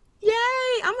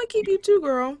 Yay! I'm gonna keep you too,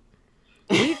 girl.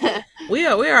 We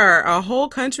are a whole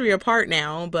country apart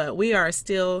now, but we are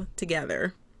still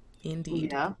together.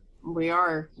 Indeed. Yeah, we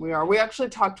are. We actually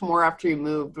talked more after you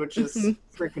moved, which is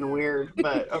freaking weird,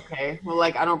 but okay. Well,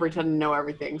 like, I don't pretend to know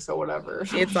everything, so whatever.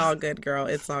 It's all good, girl.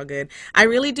 It's all good. I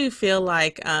really do feel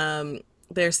like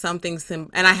there's something and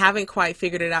I haven't quite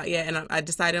figured it out yet, and I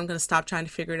decided I'm going to stop trying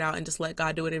to figure it out and just let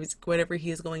God do whatever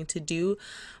he is going to do.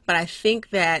 But I think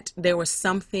that there was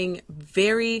something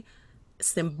very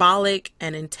symbolic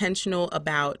and intentional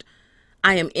about,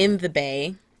 I am in the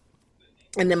Bay,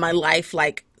 and then my life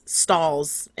like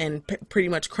stalls and pretty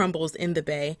much crumbles in the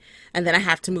Bay, and then I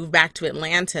have to move back to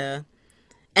Atlanta,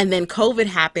 and then COVID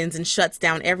happens and shuts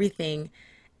down everything.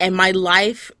 And my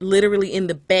life literally in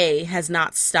the Bay has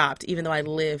not stopped, even though I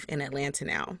live in Atlanta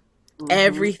now.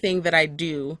 Everything that I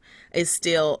do is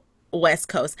still West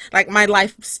Coast. Like, my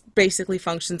life basically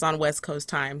functions on West Coast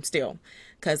time still.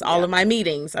 because all of my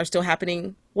meetings are still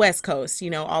happening West Coast,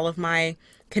 all of my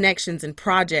connections and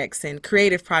projects and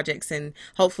creative projects and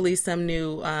hopefully some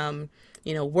new,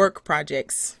 work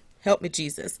projects. Help me,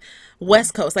 Jesus.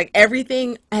 West Coast, like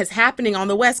everything is happening on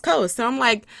the West Coast. So I'm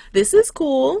like, this is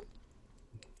cool.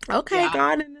 Okay,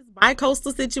 God, in this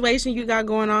bi-coastal situation you got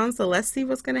going on. So let's see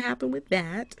what's going to happen with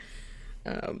that.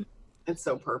 It's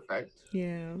so perfect.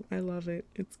 Yeah, I love it.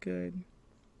 It's good.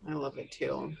 I love it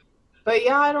too. But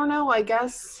yeah, I don't know. I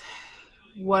guess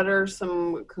what are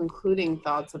some concluding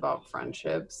thoughts about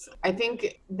friendships? I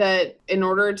think that in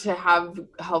order to have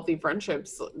healthy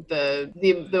friendships,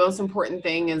 the most important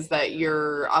thing is that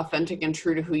you're authentic and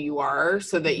true to who you are,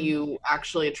 so that you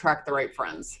actually attract the right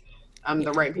friends.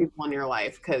 The right people in your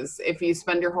life, because if you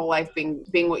spend your whole life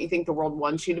being what you think the world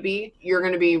wants you to be, you're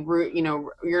going to be you're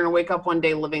going to wake up one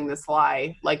day living this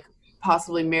lie, like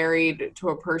possibly married to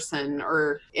a person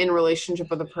or in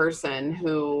relationship with a person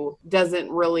who doesn't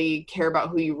really care about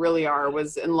who you really are,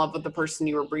 was in love with the person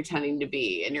you were pretending to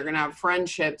be. And you're going to have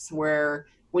friendships where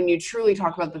when you truly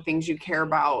talk about the things you care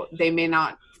about, they may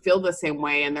not feel the same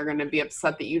way, and they're going to be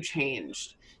upset that you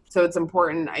changed. So it's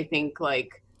important, I think,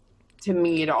 like, to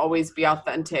me, to always be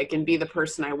authentic and be the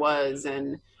person I was.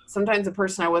 And sometimes the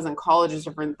person I was in college is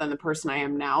different than the person I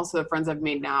am now. So the friends I've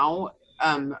made now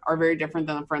are very different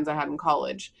than the friends I had in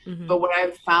college. But what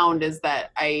I've found is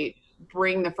that I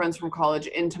bring the friends from college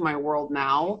into my world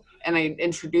now, and I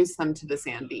introduce them to this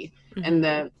Andy. And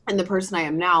the person I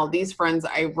am now, these friends,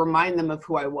 I remind them of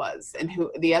who I was and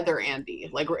who the other Andy,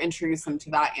 like, we're introduce them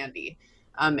to that Andy.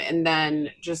 And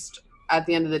then just at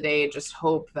the end of the day, just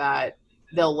hope that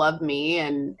they'll love me,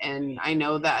 and I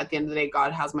know that at the end of the day,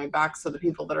 God has my back. So the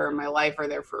people that are in my life are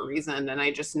there for a reason, and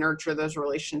I just nurture those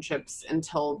relationships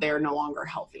until they're no longer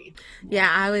healthy. Yeah,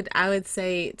 I would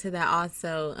say to that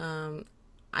also,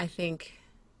 I think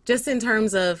just in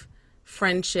terms of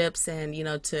friendships, and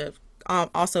to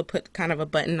also put kind of a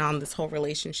button on this whole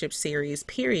relationship series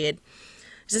period,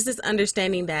 just this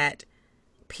understanding that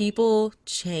people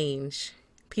change.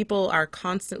 People are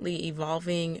constantly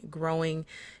evolving, growing,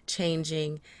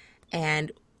 changing,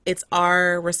 and it's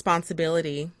our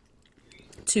responsibility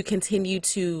to continue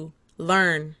to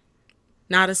learn,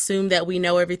 not assume that we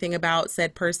know everything about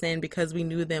said person because we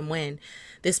knew them when.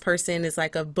 This person is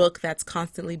like a book that's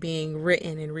constantly being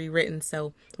written and rewritten,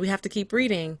 so we have to keep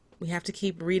reading. We have to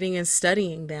keep reading and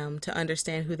studying them to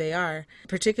understand who they are,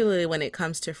 particularly when it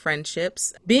comes to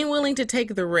friendships. Being willing to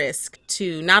take the risk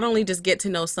to not only just get to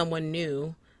know someone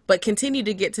new, but continue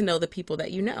to get to know the people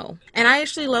that you know. And I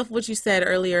actually love what you said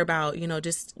earlier about,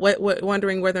 just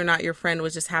wondering whether or not your friend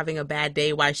was just having a bad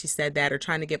day, why she said that, or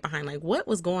trying to get behind, like, what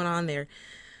was going on there.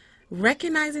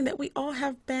 Recognizing that we all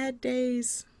have bad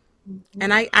days.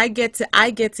 And I get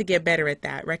to get better at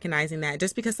that, recognizing that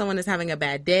just because someone is having a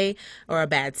bad day or a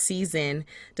bad season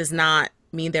does not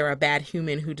mean they're a bad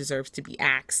human who deserves to be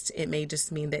axed. It may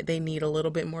just mean that they need a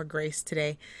little bit more grace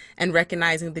today, and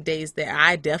recognizing the days that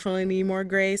I definitely need more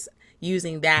grace,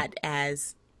 using that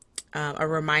as a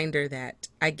reminder that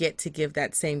I get to give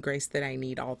that same grace that I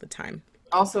need all the time.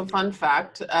 Also, fun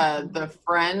fact, the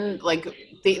friend, like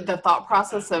the thought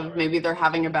process of maybe they're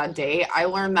having a bad day, I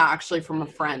learned that actually from a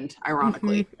friend,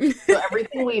 ironically. So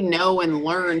everything we know and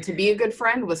learn to be a good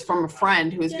friend was from a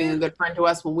friend who was being a good friend to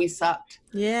us when we sucked.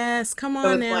 Yes, come on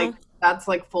so it's now. Like, that's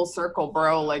like full circle,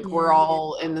 bro. Like, we're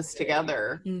all in this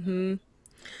together.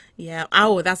 Yeah.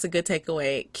 Oh, that's a good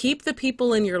takeaway. Keep the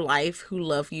people in your life who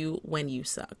love you when you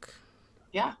suck.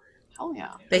 Yeah. Hell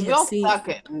yeah. They We all have seen. suck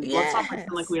it. Let's not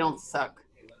pretend like we don't suck.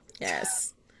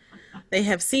 Yes. They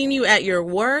have seen you at your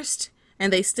worst,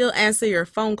 and they still answer your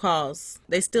phone calls.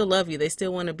 They still love you. They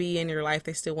still want to be in your life.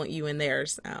 They still want you in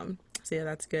theirs. So yeah,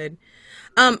 that's good.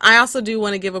 I also do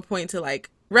want to give a point to, like,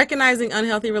 recognizing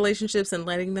unhealthy relationships and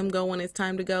letting them go when it's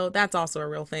time to go. That's also a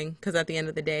real thing, because at the end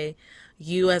of the day,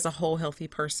 you as a whole healthy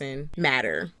person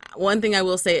matter. One thing I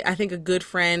will say, I think a good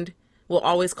friend will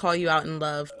always call you out in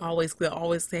love. They'll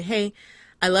always say, hey,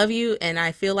 I love you, and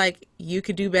I feel like you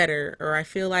could do better, or I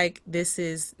feel like this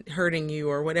is hurting you,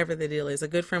 or whatever the deal is. A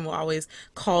good friend will always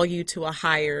call you to a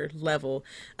higher level.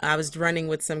 I was running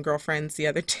with some girlfriends the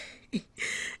other day,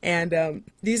 and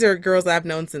these are girls I've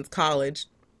known since college.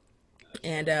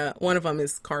 And one of them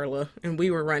is Carla, and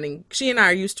we were running. She and I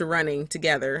are used to running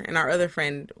together, and our other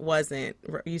friend wasn't.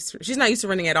 She's not used to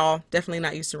running at all, definitely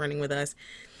not used to running with us.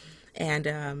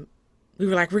 And we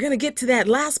were like, we're going to get to that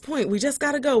last point. We just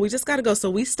got to go. So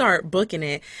we start booking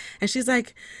it. And she's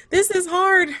like, this is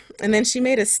hard. And then she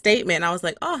made a statement. And I was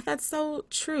like, oh, that's so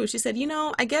true. She said,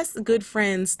 I guess good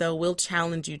friends, though, will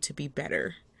challenge you to be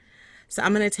better. So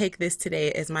I'm going to take this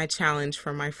today as my challenge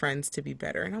for my friends to be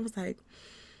better. And I was like,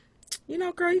 you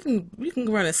know, girl, you can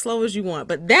run as slow as you want,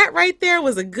 but that right there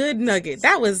was a good nugget.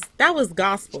 That was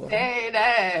gospel. Hey.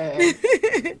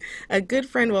 A good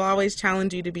friend will always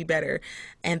challenge you to be better,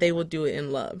 and they will do it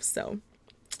in love. So,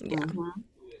 yeah. Mhm.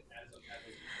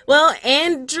 Well,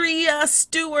 Andrea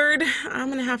Stewart, I'm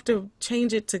gonna have to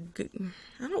change it to.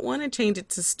 I don't want to change it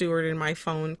to Stewart in my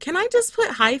phone. Can I just put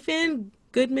hyphen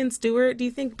Goodman Stewart? Do you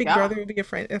think Big Yeah. Brother would be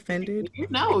offended?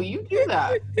 No, you do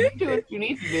that. You do what you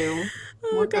need to do.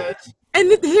 Oh, We're good. gosh.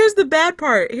 And here's the bad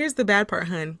part. Here's the bad part,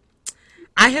 hun.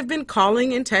 I have been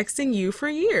calling and texting you for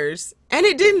years, and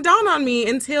it didn't dawn on me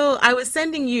until I was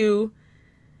sending you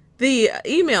the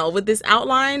email with this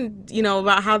outline, you know,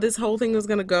 about how this whole thing was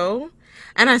going to go.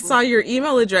 And I saw your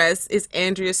email address is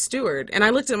Andrea Stewart. And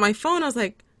I looked at my phone. I was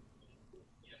like,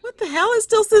 what the hell? It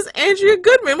still says Andrea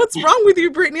Goodman. What's wrong with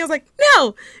you, Brittany? I was like,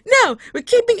 no, we're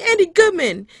keeping Andy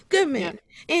Goodman. Yeah.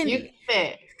 Andy. You keep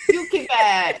it. You keep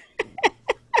it.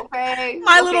 Okay.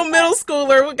 My Okay. little middle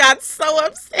schooler got so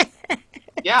upset.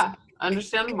 Yeah,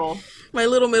 understandable. My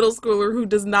little middle schooler who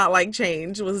does not like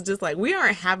change was just like, we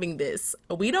aren't having this.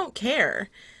 We don't care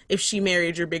if she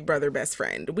married your big brother best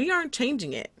friend. We aren't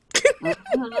changing it.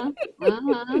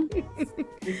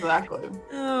 Exactly.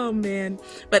 Oh, man.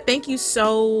 But thank you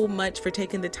so much for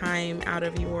taking the time out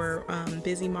of your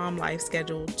busy mom life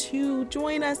schedule to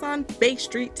join us on Bay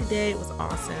Street today. It was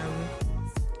awesome.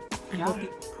 I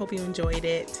hope you enjoyed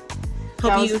it.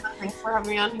 Thanks for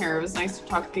having me on here. It was nice to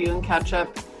talk to you and catch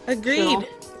up. Agreed.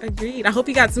 I hope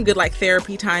you got some good like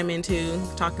therapy time into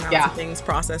talking out some things,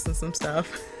 processing some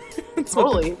stuff.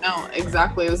 Totally. No,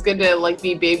 exactly. It was good to like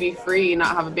be baby free,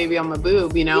 not have a baby on my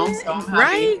boob, you know? So I'm happy.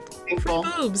 Right? Thankful.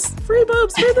 Free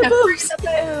boobs, free the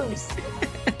boobs.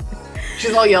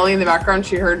 She's all yelling in the background.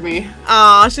 She heard me.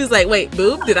 Aw, she's like, wait,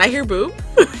 boob? Did I hear boob?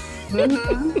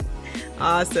 Mhm.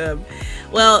 Awesome.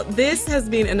 Well, this has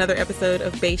been another episode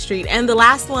of Bay Street and the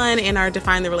last one in our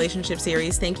Define the Relationship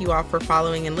series. Thank you all for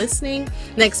following and listening.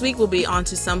 Next week, we'll be on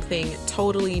to something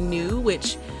totally new,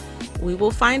 which we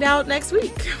will find out next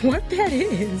week what that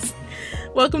is.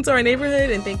 Welcome to our neighborhood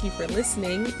and thank you for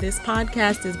listening. This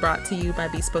podcast is brought to you by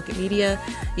Bespoke It Media.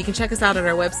 You can check us out at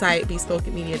our website,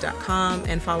 bespokeitmedia.com,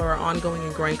 and follow our ongoing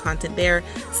and growing content there.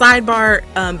 Sidebar,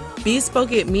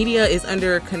 Bespoke It Media is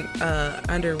under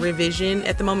revision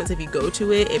at the moment, so if you go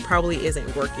to it, it probably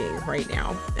isn't working right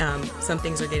now. Some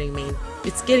things are getting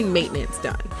maintenance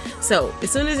done. So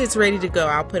as soon as it's ready to go,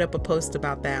 I'll put up a post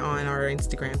about that on our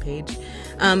Instagram page.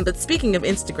 But speaking of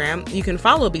Instagram, you can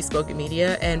follow Bespoke It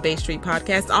Media and Bay Street Podcast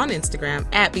on Instagram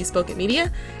at Bespoke It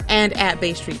Media and at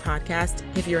Bay Street Podcast.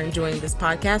 If you're enjoying this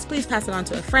podcast, please pass it on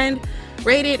to a friend,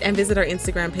 rate it, and visit our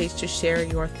Instagram page to share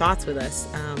your thoughts with us.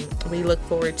 We look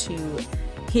forward to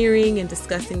hearing and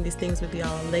discussing these things with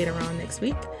y'all later on next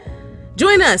week.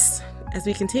 Join us as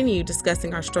we continue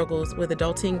discussing our struggles with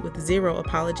adulting with zero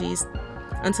apologies.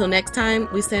 Until next time,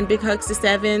 we send big hugs to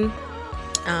Seven,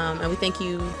 and we thank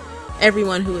you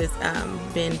everyone who has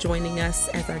been joining us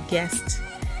as our guest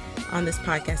on this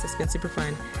podcast. It's been super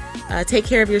fun. Take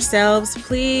care of yourselves.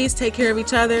 Please take care of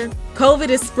each other. COVID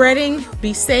is spreading.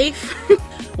 Be safe.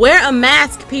 Wear a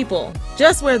mask, people.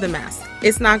 Just wear the mask.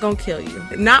 It's not going to kill you.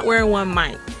 Not wearing one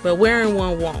might, but wearing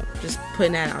one won't. Just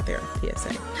putting that out there.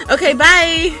 PSA. Okay,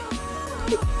 bye.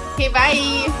 Okay,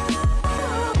 bye.